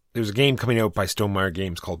 there's a game coming out by Stonemaier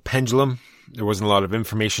Games called Pendulum. There wasn't a lot of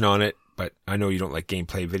information on it, but I know you don't like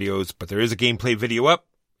gameplay videos, but there is a gameplay video up.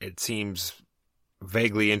 It seems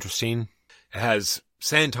vaguely interesting. It has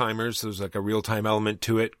sand timers, so there's like a real-time element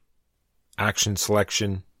to it. Action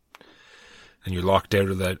selection. And you're locked out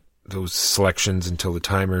of those selections until the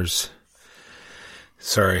timers...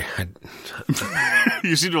 Sorry.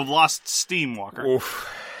 You seem to have lost steam, Walker.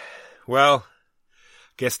 Oof. Well,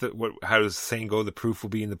 guess how does the saying go? The proof will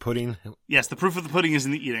be in the pudding. Yes, the proof of the pudding is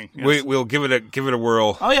in the eating. Yes. We'll give it a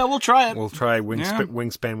whirl. Oh yeah, we'll try it. We'll try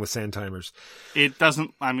Wingspan with sand timers. It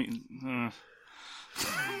doesn't. I mean,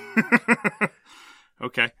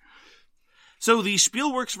 okay. So the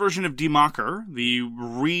Spielworks version of Die Macher, the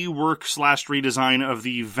rework/redesign of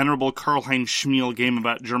the venerable Karl-Heinz Schmiel game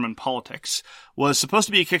about German politics, was supposed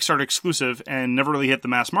to be a Kickstarter exclusive and never really hit the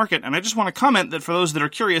mass market. And I just want to comment that for those that are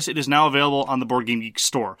curious, it is now available on the Board Game Geek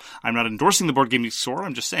store. I'm not endorsing the Board Game Geek store.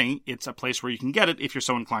 I'm just saying it's a place where you can get it if you're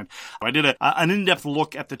so inclined. I did an in-depth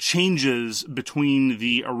look at the changes between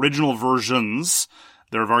the original versions.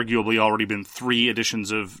 There have arguably already been 3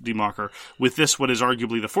 editions of Die Macher. With this, what is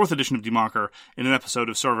arguably the 4th edition of Die Macher, in an episode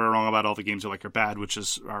of So Very Wrong About All the Games You Like Are Bad, which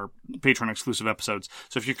is our Patreon-exclusive episodes.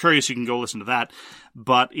 So if you're curious, you can go listen to that.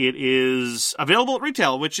 But it is available at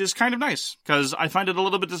retail, which is kind of nice, because I find it a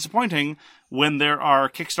little bit disappointing when there are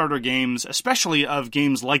Kickstarter games, especially of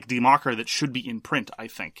games like Die Macher, that should be in print, I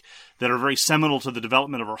think, that are very seminal to the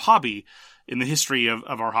development of our hobby, in the history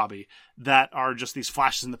of our hobby, that are just these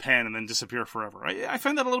flashes in the pan and then disappear forever. I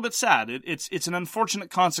find that a little bit sad. It's an unfortunate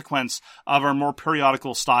consequence of our more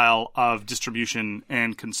periodical style of distribution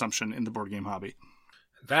and consumption in the board game hobby.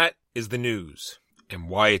 That is the news, and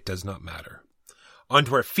why it does not matter. On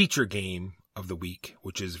to our feature game of the week,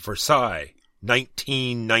 which is Versailles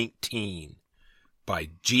 1919 by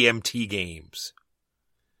GMT Games,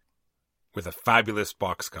 with a fabulous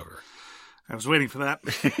box cover. I was waiting for that.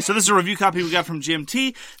 So this is a review copy we got from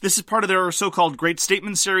GMT. This is part of their so-called Great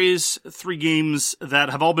Statement series, 3 games that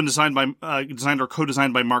have all been designed or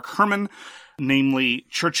co-designed by Mark Herman. namely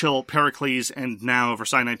Churchill, Pericles, and now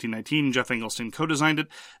Versailles 1919. Jeff Engelstein co-designed it.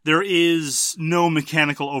 There is no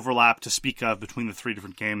mechanical overlap to speak of between the three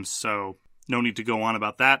different games, so no need to go on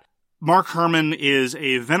about that. Mark Herman is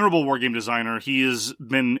a venerable wargame designer. He has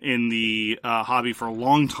been in the hobby for a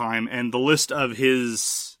long time, and the list of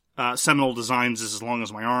his seminal designs is as long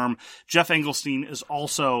as my arm. Jeff Engelstein has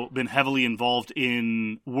also been heavily involved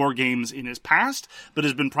in war games in his past, but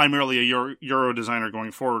has been primarily a Euro designer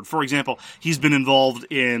going forward. For example, he's been involved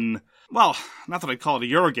in, well, not that I'd call it a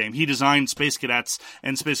Euro game. He designed Space Cadets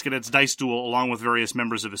and Space Cadets Dice Duel along with various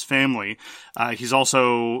members of his family. He's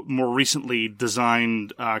also more recently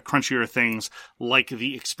designed crunchier things like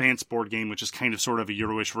the Expanse board game, which is kind of sort of a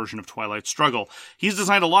Euro-ish version of Twilight Struggle. He's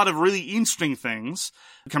designed a lot of really interesting things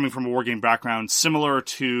coming from a wargame background, similar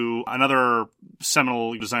to another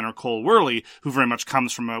seminal designer, Cole Worley, who very much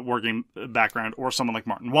comes from a wargame background, or someone like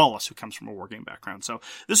Martin Wallace, who comes from a wargame background. So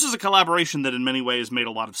this is a collaboration that in many ways made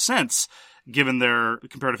a lot of sense, given their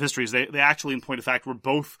comparative histories. They actually, in point of fact, were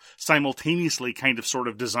both simultaneously kind of sort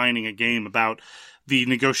of designing a game about the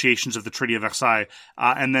negotiations of the Treaty of Versailles.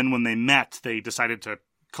 And then when they met, they decided to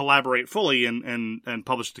collaborate fully and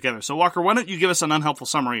publish it together. So, Walker, why don't you give us an unhelpful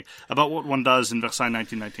summary about what one does in Versailles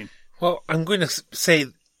 1919? Well, I'm going to say,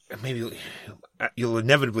 maybe you'll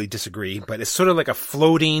inevitably disagree, but it's sort of like a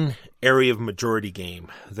floating area of majority game.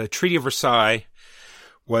 The Treaty of Versailles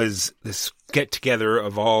was this get-together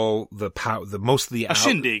of all mostly a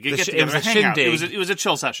shindig. It was a shindig. It was a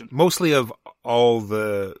chill session. Mostly of all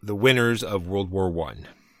the winners of World War I.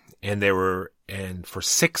 And for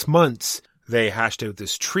 6 months, they hashed out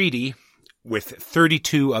this treaty with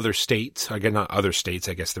 32 other states. Again, not other states.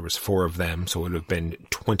 I guess there was 4 of them, so it would have been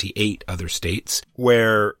 28 other states,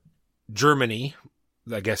 where Germany,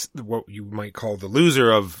 I guess what you might call the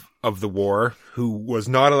loser of the war, who was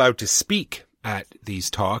not allowed to speak at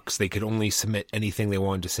these talks. They could only submit anything they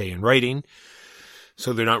wanted to say in writing.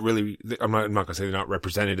 So they're not really, I'm not going to say they're not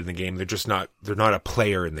represented in the game. They're not a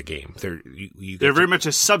player in the game. They're very much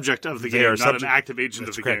a subject of the game, not an active agent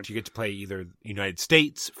of the game. You get to play either United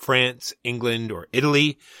States, France, England, or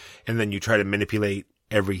Italy, and then you try to manipulate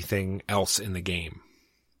everything else in the game.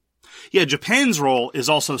 Yeah, Japan's role is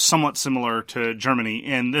also somewhat similar to Germany,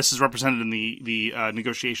 and this is represented in the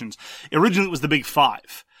negotiations. Originally, it was the Big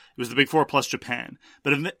Five. It was the Big Four plus Japan.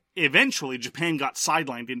 But eventually, Japan got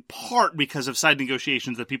sidelined in part because of side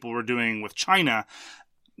negotiations that people were doing with China.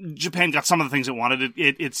 Japan got some of the things it wanted.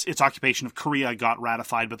 Its occupation of Korea got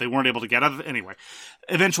ratified, but they weren't able to get out of it. Anyway,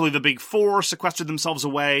 eventually the Big Four sequestered themselves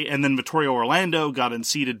away, and then Vittorio Orlando got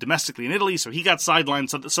unseated domestically in Italy, so he got sidelined.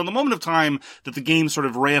 So the moment of time that the game sort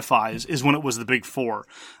of reifies is when it was the Big Four,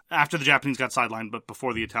 after the Japanese got sidelined, but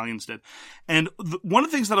before the Italians did. And one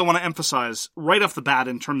of the things that I want to emphasize right off the bat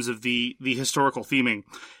in terms of the historical theming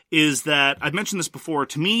is that, I've mentioned this before,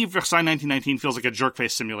 to me, Versailles 1919 feels like a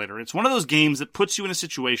jerk-face simulator. It's one of those games that puts you in a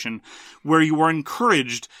situation where you are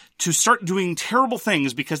encouraged to start doing terrible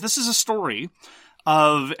things, because this is a story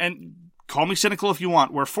of, and call me cynical if you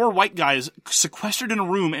want, where 4 white guys sequestered in a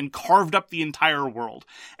room and carved up the entire world.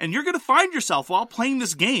 And you're going to find yourself, while playing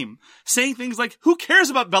this game, saying things like, who cares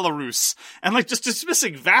about Belarus? And like just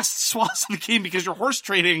dismissing vast swaths of the game because you're horse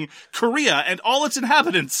trading Korea and all its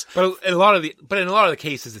inhabitants. But in a lot of the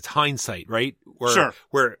cases, it's hindsight, right?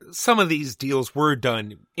 Where some of these deals were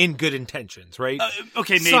done in good intentions, right?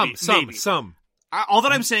 Okay, maybe. Some. All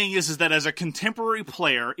that I'm saying is that as a contemporary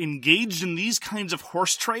player engaged in these kinds of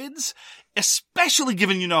horse trades, especially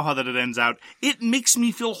given you know how that it ends out, it makes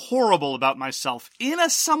me feel horrible about myself in a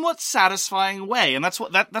somewhat satisfying way. And that's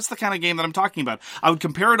the kind of game that I'm talking about. I would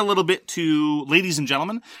compare it a little bit to Ladies and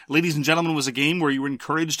Gentlemen. Ladies and Gentlemen was a game where you were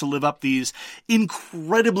encouraged to live up these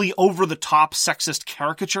incredibly over-the-top sexist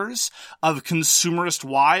caricatures of consumerist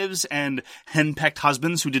wives and henpecked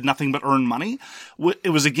husbands who did nothing but earn money.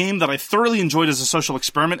 It was a game that I thoroughly enjoyed as a social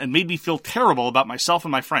experiment and made me feel terrible about myself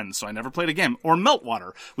and my friends, so I never played again. Or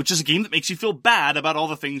Meltwater, which is a game that makes you feel bad about all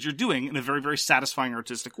the things you're doing in a very, very satisfying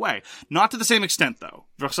artistic way. Not to the same extent, though.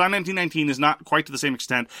 Versailles 1919 is not quite to the same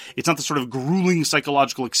extent. It's not the sort of grueling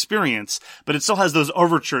psychological experience, but it still has those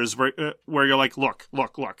overtures where you're like, look.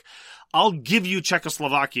 I'll give you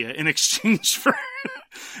Czechoslovakia in exchange for...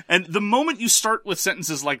 And the moment you start with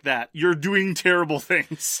sentences like that, you're doing terrible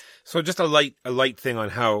things. So just a light thing on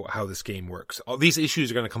how this game works. All these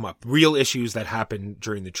issues are going to come up. Real issues that happened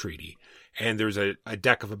during the treaty. And there's a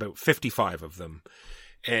deck of about 55 of them.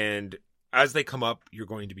 And as they come up, you're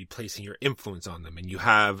going to be placing your influence on them, and you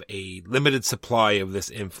have a limited supply of this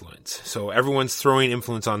influence. So everyone's throwing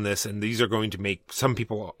influence on this, and these are going to make some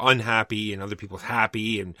people unhappy and other people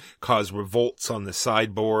happy and cause revolts on the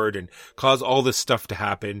sideboard and cause all this stuff to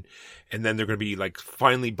happen. And then they're going to be like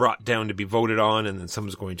finally brought down to be voted on, and then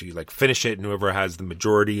someone's going to like finish it, and whoever has the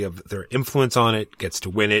majority of their influence on it gets to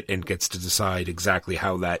win it and gets to decide exactly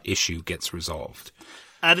how that issue gets resolved.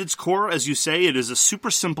 At its core, as you say, it is a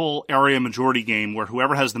super simple area majority game where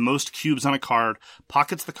whoever has the most cubes on a card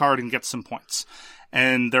pockets the card and gets some points.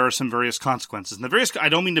 And there are some various consequences. And I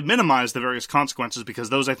don't mean to minimize the various consequences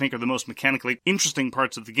because those I think are the most mechanically interesting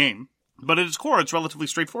parts of the game. But at its core, it's relatively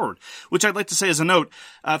straightforward, which I'd like to say as a note,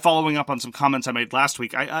 following up on some comments I made last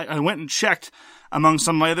week. I went and checked among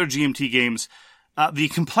some of my other GMT games, the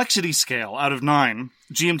complexity scale out of 9.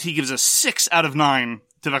 GMT gives a 6 out of 9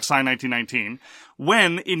 to Versailles 1919,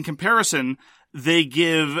 when, in comparison, they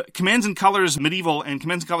give Commands and Colors Medieval and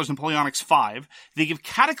Commands and Colors Napoleonics 5. They give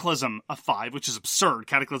Cataclysm a 5, which is absurd.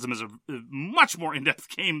 Cataclysm is a much more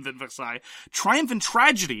in-depth game than Versailles. Triumph and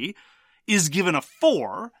Tragedy is given a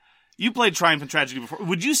 4. You played Triumph and Tragedy before.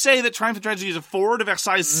 Would you say that Triumph and Tragedy is a 4 to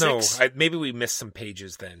Versailles 6? No, maybe we missed some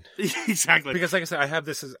pages then. Exactly. Because like I said, I have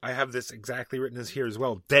this exactly written as here as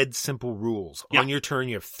well. Dead simple rules. Yeah. On your turn,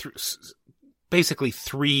 you have basically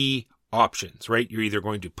 3 options, right? You're either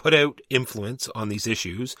going to put out influence on these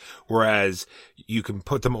issues, whereas you can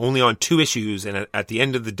put them only on 2 issues, and at the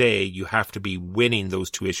end of the day, you have to be winning those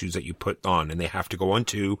 2 issues that you put on, and they have to go on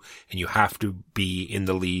 2, and you have to be in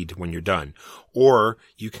the lead when you're done. Or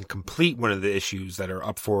you can complete one of the issues that are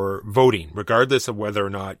up for voting, regardless of whether or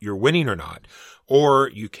not you're winning or not. Or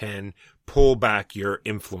you can pull back your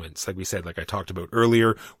influence, like we said, like I talked about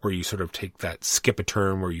earlier, where you sort of take that skip a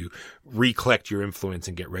turn where you recollect your influence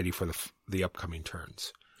and get ready for the upcoming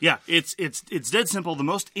turns. Yeah, it's dead simple. The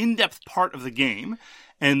most in-depth part of the game,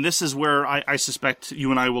 and this is where I suspect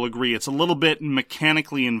you and I will agree, it's a little bit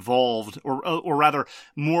mechanically involved, or rather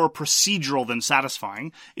more procedural than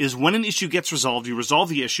satisfying, is when an issue gets resolved, you resolve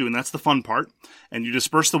the issue, and that's the fun part, and you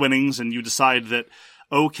disperse the winnings, and you decide that,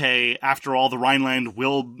 okay, after all, the Rhineland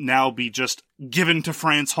will now be just given to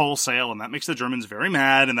France wholesale, and that makes the Germans very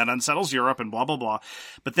mad, and that unsettles Europe, and blah, blah, blah.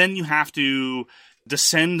 But then you have to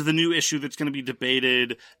descend the new issue that's going to be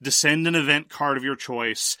debated, descend an event card of your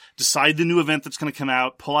choice, decide the new event that's going to come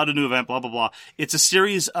out, pull out a new event, blah, blah, blah. It's a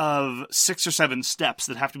series of 6 or 7 steps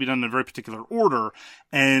that have to be done in a very particular order,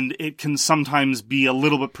 and it can sometimes be a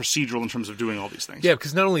little bit procedural in terms of doing all these things. Yeah,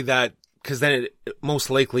 because not only that, because then it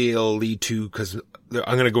most likely it'll lead to, because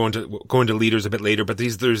I'm going to go into leaders a bit later, but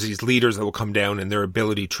there's these leaders that will come down and their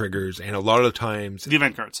ability triggers, and a lot of the times The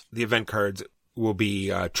event cards will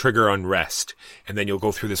be trigger unrest, and then you'll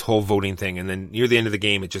go through this whole voting thing, and then near the end of the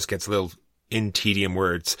game it just gets a little in tedium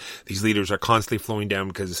where these leaders are constantly flowing down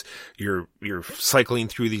because you're cycling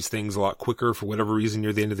through these things a lot quicker for whatever reason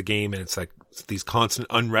near the end of the game, and it's like these constant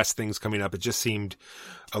unrest things coming up. It just seemed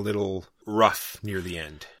a little rough near the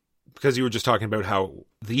end. Because you were just talking about how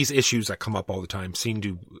these issues that come up all the time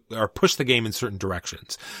push the game in certain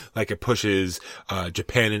directions. Like it pushes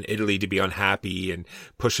Japan and Italy to be unhappy, and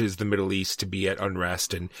pushes the Middle East to be at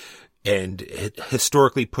unrest, and it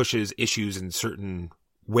historically pushes issues in certain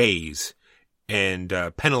ways and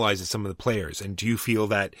penalizes some of the players. And do you feel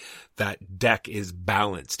that that deck is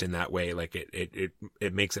balanced in that way? Like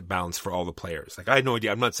it makes it balanced for all the players? Like I had no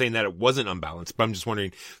idea. I'm not saying that it wasn't unbalanced, but I'm just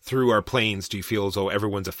wondering, through our planes, do you feel as though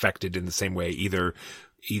everyone's affected in the same way, either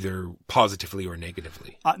positively or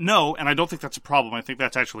negatively? No, and I don't think that's a problem. I think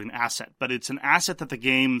that's actually an asset, but it's an asset that the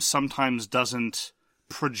game sometimes doesn't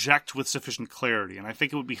project with sufficient clarity, and I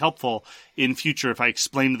think it would be helpful in future if I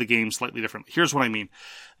explained the game slightly differently. Here's what I mean.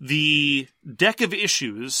 The deck of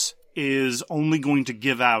issues is only going to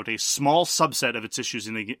give out a small subset of its issues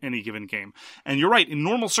in any given game. And you're right, in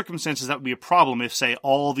normal circumstances that would be a problem if, say,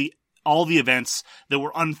 all the events that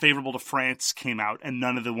were unfavorable to France came out and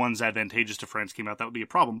none of the ones advantageous to France came out. That would be a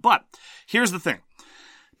problem. But here's the thing.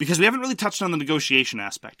 Because we haven't really touched on the negotiation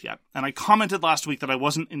aspect yet. And I commented last week that I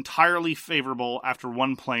wasn't entirely favorable after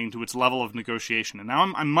one playing to its level of negotiation. And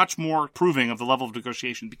now I'm much more approving of the level of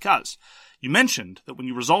negotiation because you mentioned that when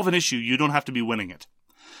you resolve an issue, you don't have to be winning it.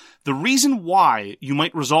 The reason why you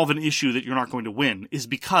might resolve an issue that you're not going to win is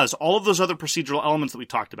because all of those other procedural elements that we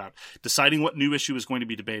talked about, deciding what new issue is going to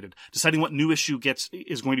be debated, deciding what new issue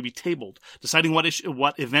is going to be tabled, deciding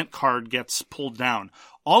what event card gets pulled down,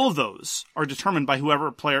 all of those are determined by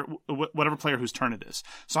whatever player whose turn it is.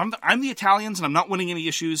 So I'm the Italians and I'm not winning any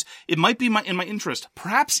issues. It might be in my interest,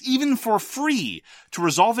 perhaps even for free, to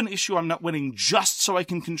resolve an issue I'm not winning just so I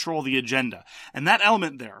can control the agenda. And that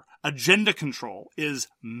element there agenda control is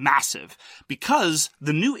massive because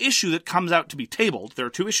the new issue that comes out to be tabled, there are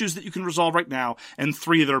 2 issues that you can resolve right now and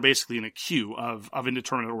 3 that are basically in a queue of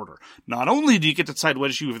indeterminate order. Not only do you get to decide what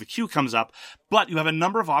issue of the queue comes up, but you have a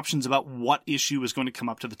number of options about what issue is going to come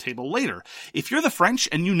up to the table later. If you're the French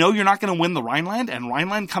and you know you're not going to win the Rhineland and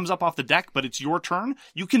Rhineland comes up off the deck, but it's your turn,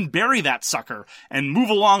 you can bury that sucker and move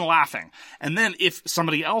along laughing. And then if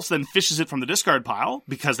somebody else then fishes it from the discard pile,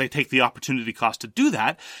 because they take the opportunity cost to do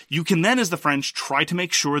that, you can then, as the French, try to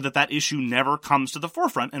make sure that that issue never comes to the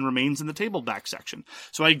forefront and remains in the table back section.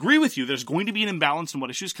 So I agree with you. There's going to be an imbalance in what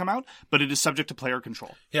issues come out, but it is subject to player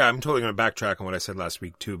control. Yeah, I'm totally going to backtrack on what I said last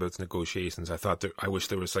week, too, about negotiations. I wish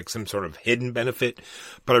there was like some sort of hidden benefit,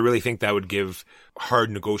 but I really think that would give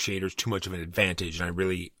hard negotiators too much of an advantage.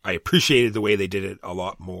 And I appreciated the way they did it a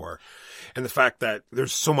lot more. And the fact that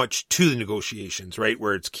there's so much to the negotiations, right?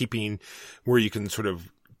 Where you can sort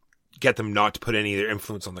of get them not to put any of their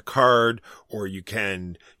influence on the card, or you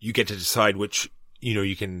get to decide which,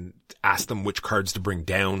 you can ask them which cards to bring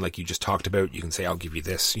down, like you just talked about. You can say, I'll give you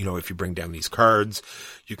this, if you bring down these cards.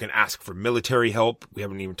 You can ask for military help. We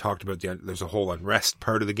haven't even talked about there's a whole unrest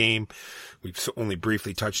part of the game we've only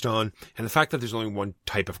briefly touched on. And the fact that there's only one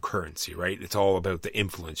type of currency, right? It's all about the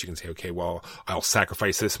influence. You can say, okay, well, I'll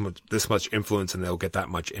sacrifice this much influence and they'll get that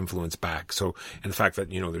much influence back. So, and the fact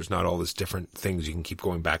that, there's not all these different things you can keep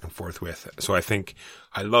going back and forth with. So I think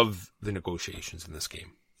I love the negotiations in this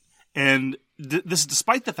game. And this is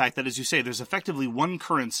despite the fact that, as you say, there's effectively one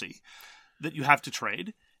currency that you have to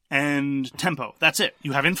trade and tempo. That's it.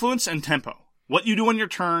 You have influence and tempo. What you do on your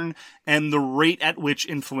turn and the rate at which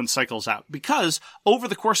influence cycles out. Because over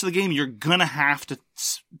the course of the game, you're going to have to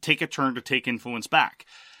take a turn to take influence back.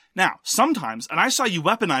 Now, sometimes, and I saw you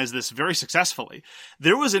weaponize this very successfully,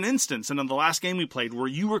 there was an instance in the last game we played where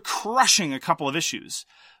you were crushing a couple of issues.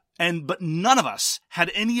 But none of us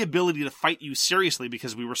had any ability to fight you seriously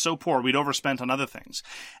because we were so poor. We'd overspent on other things.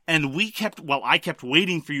 And I kept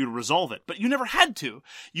waiting for you to resolve it, but you never had to.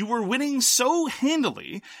 You were winning so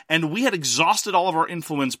handily, and we had exhausted all of our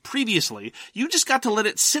influence previously. You just got to let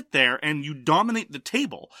it sit there and you dominate the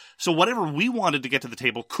table. So whatever we wanted to get to the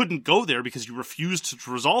table couldn't go there because you refused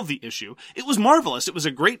to resolve the issue. It was marvelous. It was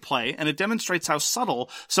a great play, and it demonstrates how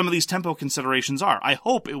subtle some of these tempo considerations are. I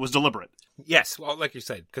hope it was deliberate. Yes, well, like you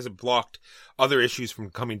said, because it blocked other issues from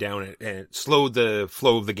coming down and it slowed the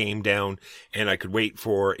flow of the game down, and I could wait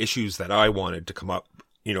for issues that I wanted to come up,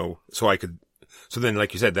 so then,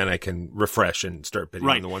 like you said, then I can refresh and start bidding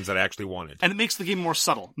on the ones that I actually wanted. And it makes the game more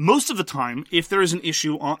subtle. Most of the time, if there is an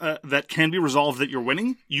issue that can be resolved that you're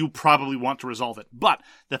winning, you probably want to resolve it. But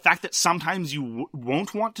the fact that sometimes you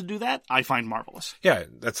won't want to do that, I find marvelous. Yeah,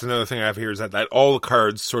 that's another thing I have here is that all the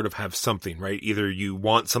cards sort of have something, right? Either you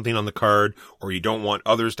want something on the card, or you don't want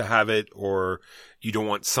others to have it, or you don't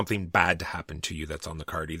want something bad to happen to you that's on the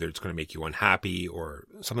card. Either it's going to make you unhappy or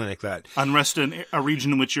something like that. Unrest in a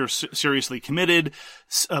region in which you're seriously committed.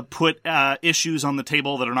 Put issues on the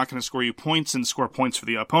table that are not going to score you points and score points for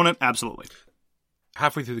the opponent. Absolutely.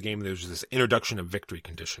 Halfway through the game, there's this introduction of victory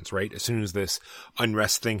conditions, right? As soon as this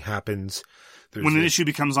unrest thing happens. When an issue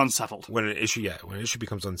becomes unsettled. When an issue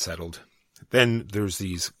becomes unsettled. Then there's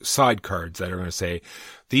these side cards that are going to say,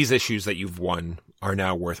 these issues that you've won are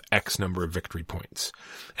now worth X number of victory points.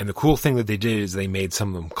 And the cool thing that they did is they made some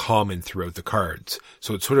of them common throughout the cards.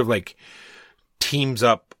 So it sort of like teams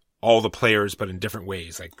up all the players, but in different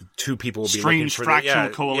ways. Like two people will be strange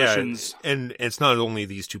fractional coalitions. Yeah. And it's not only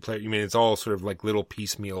these two players. I mean, it's all sort of like little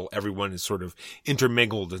piecemeal. Everyone is sort of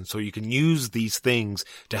intermingled. And so you can use these things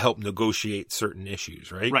to help negotiate certain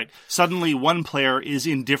issues, right? Right. Suddenly one player is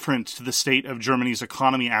indifferent to the state of Germany's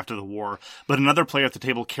economy after the war, but another player at the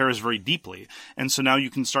table cares very deeply. And so now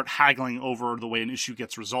you can start haggling over the way an issue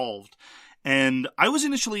gets resolved. And I was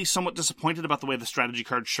initially somewhat disappointed about the way the strategy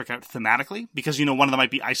cards shook out thematically, because, one of them might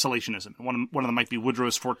be isolationism, and one of them might be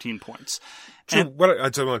Woodrow's 14 points. So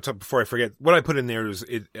before I forget, what I put in there is,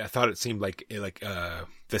 I thought it seemed like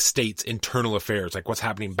the state's internal affairs, like what's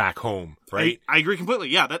happening back home, right? I agree completely.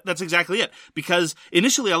 Yeah, that's exactly it. Because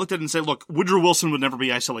initially I looked at it and said, look, Woodrow Wilson would never be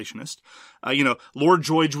isolationist. Lord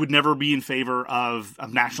George would never be in favor of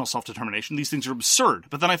national self-determination. These things are absurd.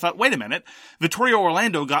 But then I thought, wait a minute, Vittorio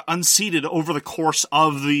Orlando got unseated over the course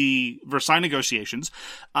of the Versailles negotiations.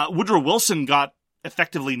 Woodrow Wilson got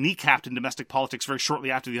effectively kneecapped in domestic politics very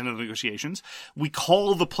shortly after the end of the negotiations. We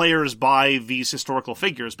call the players by these historical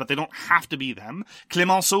figures, but they don't have to be them.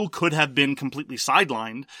 Clemenceau could have been completely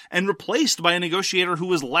sidelined and replaced by a negotiator who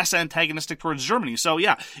was less antagonistic towards Germany. So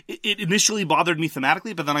yeah, it initially bothered me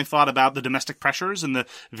thematically, but then I thought about the domestic pressures and the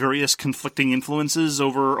various conflicting influences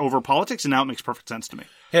over politics, and now it makes perfect sense to me.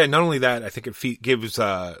 Yeah, not only that, I think it gives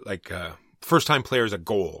first-time players a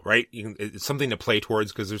goal, right? It's something to play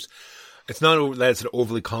towards, because it's not that it's an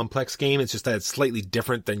overly complex game. It's just that it's slightly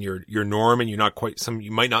different than your norm, and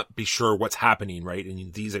you might not be sure what's happening, right?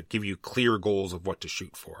 And these give you clear goals of what to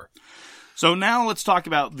shoot for. So now let's talk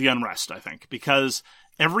about the unrest, I think, because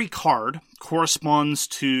every card corresponds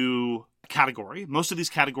to a category. Most of these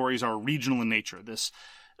categories are regional in nature. This,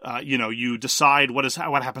 you decide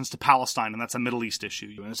what happens to Palestine, and that's a Middle East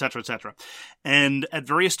issue, et cetera, et cetera. And at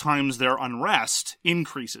various times, their unrest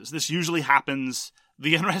increases.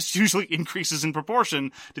 The unrest usually increases in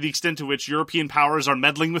proportion to the extent to which European powers are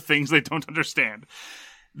meddling with things they don't understand.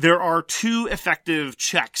 There are two effective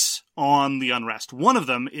checks on the unrest. One of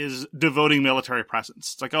them is devoting military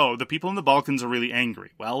presence. It's like, the people in the Balkans are really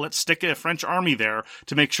angry. Well, let's stick a French army there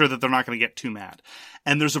to make sure that they're not going to get too mad.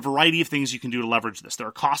 And there's a variety of things you can do to leverage this. There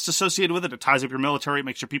are costs associated with it. It ties up your military. It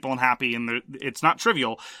makes your people unhappy. And it's not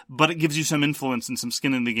trivial, but it gives you some influence and some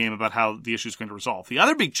skin in the game about how the issue is going to resolve. The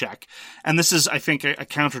other big check, and this is, I think, a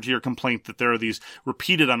counter to your complaint that there are these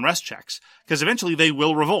repeated unrest checks, because eventually they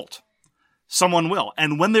will revolt. Someone will.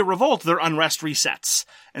 And when they revolt, their unrest resets.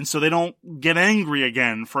 And so they don't get angry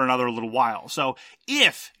again for another little while. So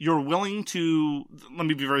if you're willing to, let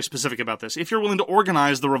me be very specific about this, if you're willing to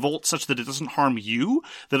organize the revolt such that it doesn't harm you,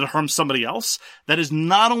 that it harms somebody else, that is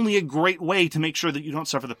not only a great way to make sure that you don't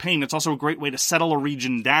suffer the pain, it's also a great way to settle a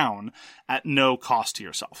region down at no cost to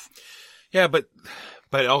yourself. Yeah, but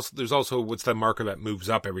also there's also what's the marker that moves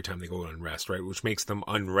up every time they go on unrest, right? Which makes them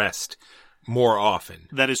unrest more often.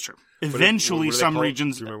 That is true. Eventually, some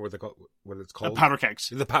regions... Do you remember what it's called? Powder kegs.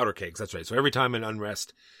 The powder kegs, that's right. So every time an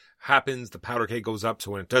unrest happens, the powder keg goes up.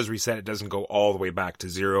 So when it does reset, it doesn't go all the way back to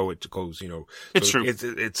zero. It goes, It's true.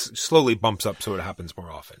 It slowly bumps up so it happens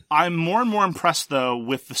more often. I'm more and more impressed, though,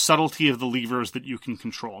 with the subtlety of the levers that you can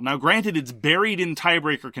control. Now, granted, it's buried in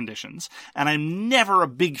tiebreaker conditions, and I'm never a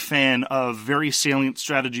big fan of very salient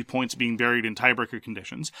strategy points being buried in tiebreaker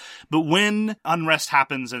conditions. But when unrest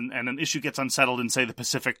happens and an issue gets unsettled in, say, the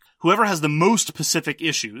Pacific, whoever has the most Pacific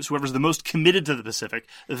issues, whoever's the most committed to the Pacific,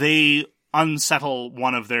 they unsettle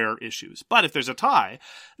one of their issues. But if there's a tie,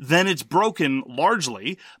 then it's broken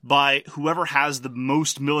largely by whoever has the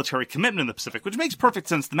most military commitment in the Pacific, which makes perfect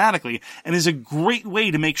sense thematically and is a great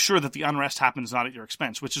way to make sure that the unrest happens not at your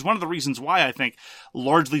expense, which is one of the reasons why I think,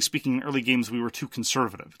 largely speaking, in early games we were too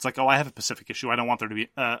conservative. It's like, I have a Pacific issue. I don't want there to be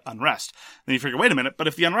unrest. Then you figure, wait a minute, but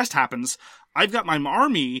if the unrest happens, I've got my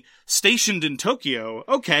army stationed in Tokyo.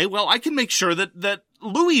 Okay, well, I can make sure that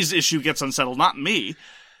Louis' issue gets unsettled, not me.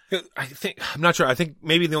 I'm not sure. I think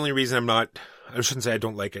maybe the only reason I shouldn't say I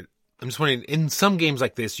don't like it. I'm just wondering, in some games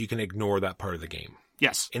like this, you can ignore that part of the game.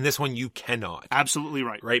 Yes. In this one, you cannot. Absolutely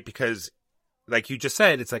right. Right? Because, like you just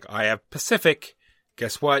said, it's like, I have Pacific.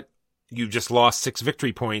 Guess what? You just lost 6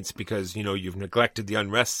 victory points because, you've neglected the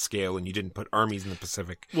unrest scale and you didn't put armies in the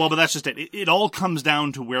Pacific. Well, but that's just it. It all comes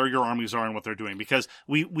down to where your armies are and what they're doing, because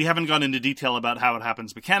we haven't gone into detail about how it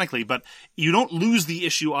happens mechanically, but you don't lose the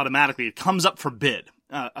issue automatically. It comes up for bid.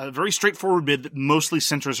 A very straightforward bid that mostly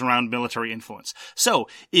centers around military influence. So,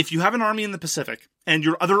 if you have an army in the Pacific and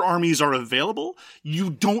your other armies are available, you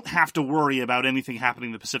don't have to worry about anything happening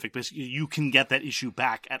in the Pacific because you can get that issue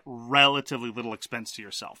back at relatively little expense to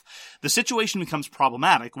yourself. The situation becomes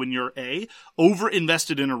problematic when you're A,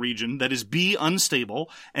 over-invested in a region that is B, unstable,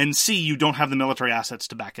 and C, you don't have the military assets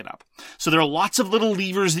to back it up. So there are lots of little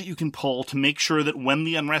levers that you can pull to make sure that when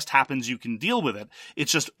the unrest happens, you can deal with it.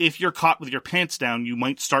 It's just, if you're caught with your pants down, you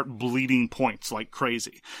might start bleeding points like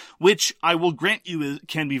crazy, which I will grant you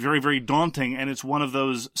can be very, very daunting, and it's one of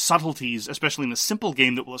those subtleties, especially in a simple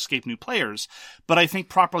game, that will escape new players. But I think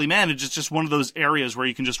properly managed, it's just one of those areas where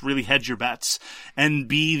you can just really hedge your bets and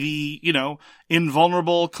be the,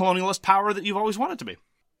 invulnerable colonialist power that you've always wanted to be.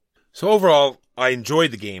 So overall, I enjoyed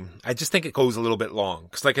the game. I just think it goes a little bit long.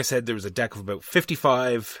 Because like I said, there was a deck of about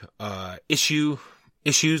 55 issues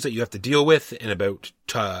that you have to deal with, and about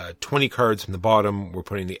 20 cards from the bottom, we're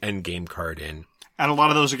putting the end game card in. And a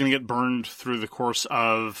lot of those are going to get burned through the course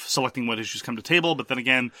of selecting what issues come to table. But then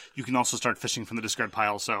again, you can also start fishing from the discard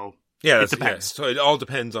pile. So it depends. Yeah. So it all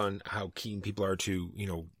depends on how keen people are to,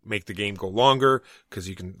 make the game go longer. Because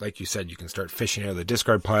you can, like you said, you can start fishing out of the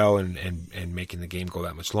discard pile and making the game go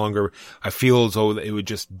that much longer. I feel as though it would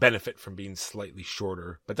just benefit from being slightly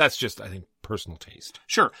shorter. But that's just, I think, personal taste.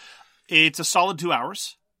 Sure. It's a solid 2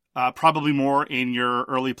 hours. Probably more in your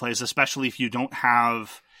early plays, especially if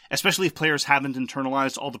players haven't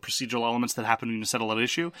internalized all the procedural elements that happen when you settle an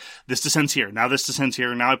issue. This descends here. Now this descends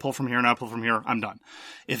here. Now I pull from here. Now I pull from here. I'm done.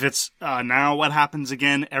 If it's now what happens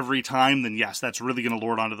again every time, then yes, that's really going to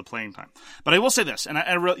lord onto the playing time. But I will say this, and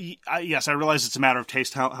I realize it's a matter of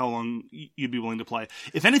taste how long you'd be willing to play.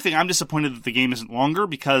 If anything, I'm disappointed that the game isn't longer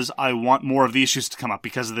because I want more of the issues to come up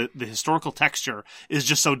because the historical texture is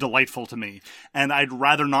just so delightful to me. And I'd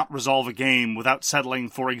rather not resolve a game without settling,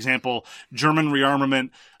 for example, German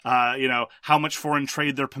rearmament, how much foreign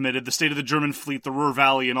trade they're permitted, the state of the German fleet, the Ruhr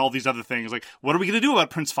Valley, and all these other things. Like, what are we going to do about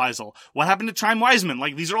Prince Faisal? What happened to Chaim Weizmann?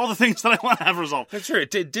 Like, these are all the things that I want to have resolved. That's true.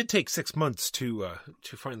 It did take 6 months to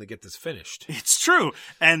finally get this finished. It's true.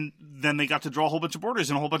 And then they got to draw a whole bunch of borders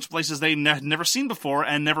in a whole bunch of places they had never seen before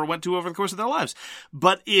and never went to over the course of their lives.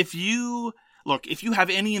 But if you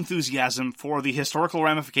have any enthusiasm for the historical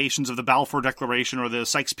ramifications of the Balfour Declaration or the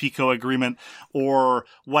Sykes-Picot Agreement or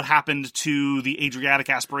what happened to the Adriatic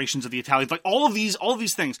aspirations of the Italians, like all of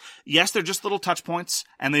these things, yes, they're just little touch points,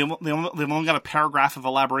 and they've only got a paragraph of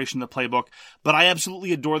elaboration in the playbook, but I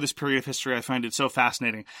absolutely adore this period of history. I find it so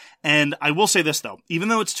fascinating. And I will say this, though. Even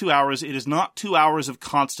though it's 2 hours, it is not 2 hours of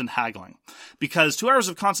constant haggling. Because 2 hours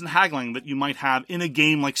of constant haggling that you might have in a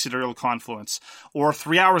game like Sidereal Confluence, or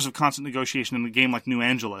 3 hours of constant negotiation in a game like New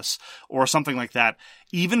Angeles or something like that,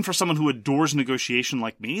 even for someone who adores negotiation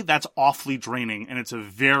like me, that's awfully draining, and it's a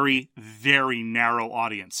very, very narrow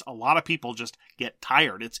audience. A lot of people just get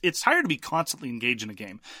tired. It's tired to be constantly engaged in a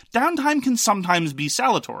game. Downtime can sometimes be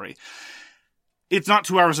salutary. It's not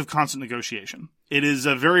 2 hours of constant negotiation. It is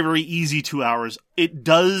a very, very easy 2 hours. It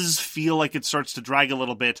does feel like it starts to drag a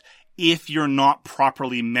little bit if you're not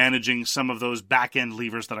properly managing some of those back-end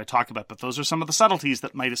levers that I talk about. But those are some of the subtleties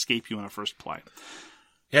that might escape you in a first play.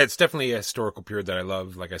 Yeah, it's definitely a historical period that I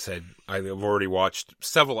love. Like I said, I've already watched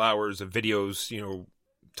several hours of videos,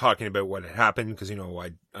 talking about what had happened because,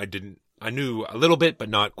 I knew a little bit, but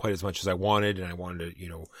not quite as much as I wanted. And I wanted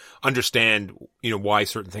to, understand, why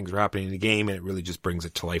certain things were happening in the game. And it really just brings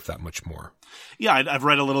it to life that much more. Yeah, I've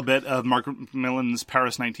read a little bit of Mark Macmillan's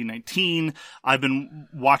Paris 1919. I've been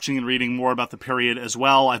watching and reading more about the period as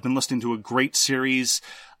well. I've been listening to a great series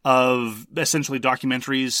of essentially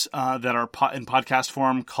documentaries that are in podcast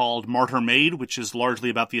form called Martyr Made, which is largely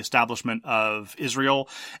about the establishment of Israel.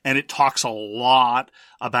 And it talks a lot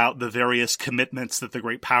about the various commitments that the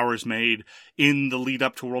great powers made in the lead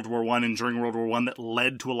up to World War I and during World War I that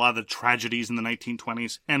led to a lot of the tragedies in the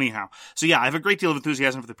 1920s. Anyhow. So yeah, I have a great deal of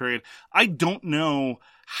enthusiasm for the period. I don't know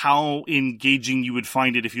how engaging you would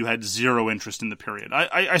find it if you had zero interest in the period.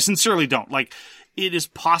 I sincerely don't. Like, it is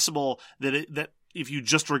possible that if you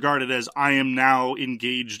just regard it as I am now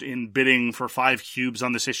engaged in bidding for 5 cubes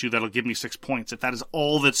on this issue that'll give me 6 points, if that is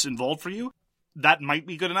all that's involved for you, that might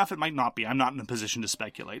be good enough. It might not be. I'm not in a position to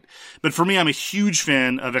speculate. But for me, I'm a huge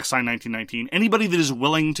fan of Exile 1919. Anybody that is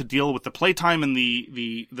willing to deal with the playtime and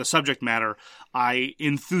the subject matter, I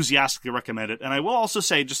enthusiastically recommend it. And I will also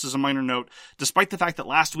say, just as a minor note, despite the fact that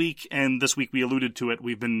last week and this week we alluded to it,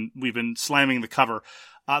 we've been slamming the cover.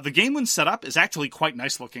 The game when set up is actually quite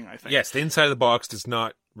nice looking, I think. Yes, the inside of the box does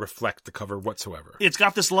not reflect the cover whatsoever. It's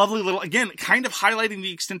got this lovely little, again, kind of highlighting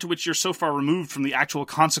the extent to which you're so far removed from the actual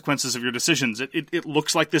consequences of your decisions. It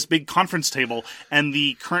looks like this big conference table, and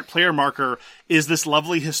the current player marker is this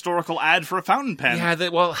lovely historical ad for a fountain pen. Yeah,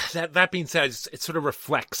 that being said, it sort of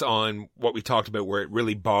reflects on what we talked about where it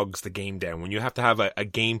really bogs the game down. When you have to have a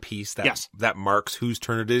game piece that marks whose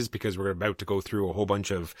turn it is, because we're about to go through a whole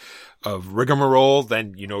bunch of rigmarole,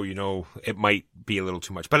 then you know it might be a little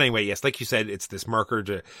too much. But anyway, yes, like you said, it's this marker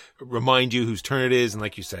to remind you whose turn it is, and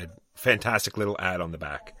like you said, fantastic little ad on the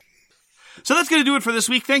back. So that's going to do it for this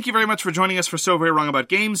week. Thank you very much for joining us for So Very Wrong About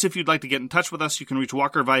Games. If you'd like to get in touch with us, you can reach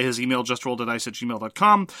Walker via his email,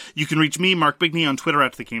 justrolledadice@gmail.com. You can reach me, Mark Bigney, on Twitter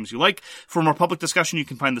 @TheGamesYouLike. For more public discussion, you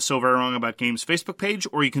can find the So Very Wrong About Games Facebook page,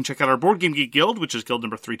 or you can check out our Board Game Geek Guild, which is guild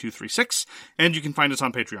number 3236, and you can find us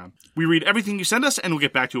on Patreon. We read everything you send us, and we'll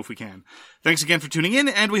get back to you if we can. Thanks again for tuning in,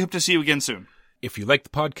 and we hope to see you again soon. If you like the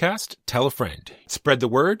podcast, tell a friend. Spread the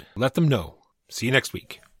word. Let them know. See you next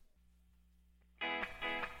week.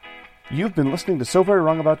 You've been listening to So Very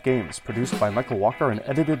Wrong About Games, produced by Michael Walker and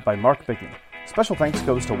edited by Mark Bigney. Special thanks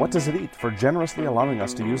goes to What Does It Eat for generously allowing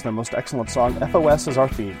us to use their most excellent song, FOS, as our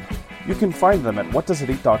theme. You can find them at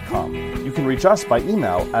whatdoesiteat.com. You can reach us by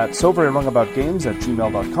email at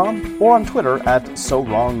soverywrongaboutgames@gmail.com or on Twitter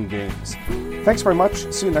 @SoWrongGames. Thanks very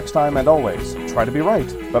much, see you next time, and always, try to be right,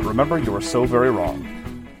 but remember you are so very wrong.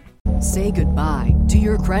 Say goodbye to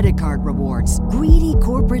your credit card rewards. Greedy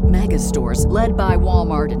corporate mega stores, led by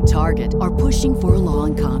Walmart and Target, are pushing for a law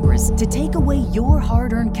in Congress to take away your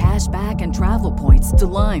hard-earned cash back and travel points to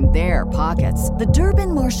line their pockets. The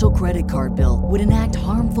Durbin-Marshall credit card bill would enact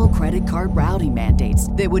harmful credit card routing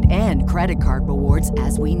mandates that would end credit card rewards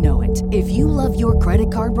as we know it. If you love your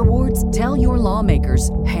credit card rewards, tell your lawmakers,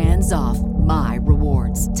 hands off my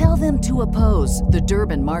rewards. Tell them to oppose the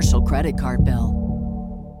Durbin-Marshall credit card bill.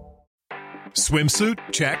 Swimsuit?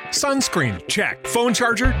 Check. Sunscreen? Check. Phone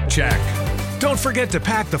charger? Check. Don't forget to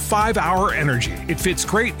pack the 5-Hour Energy. It fits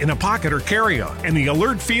great in a pocket or carry-on, and the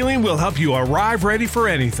alert feeling will help you arrive ready for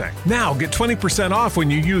anything. Now get 20% off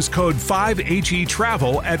when you use code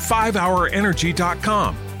 5HETRAVEL at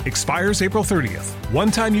 5hourenergy.com. Expires April 30th.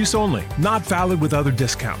 One-time use only. Not valid with other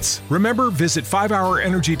discounts. Remember, visit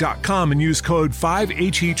 5hourenergy.com and use code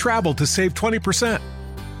 5HETRAVEL to save 20%.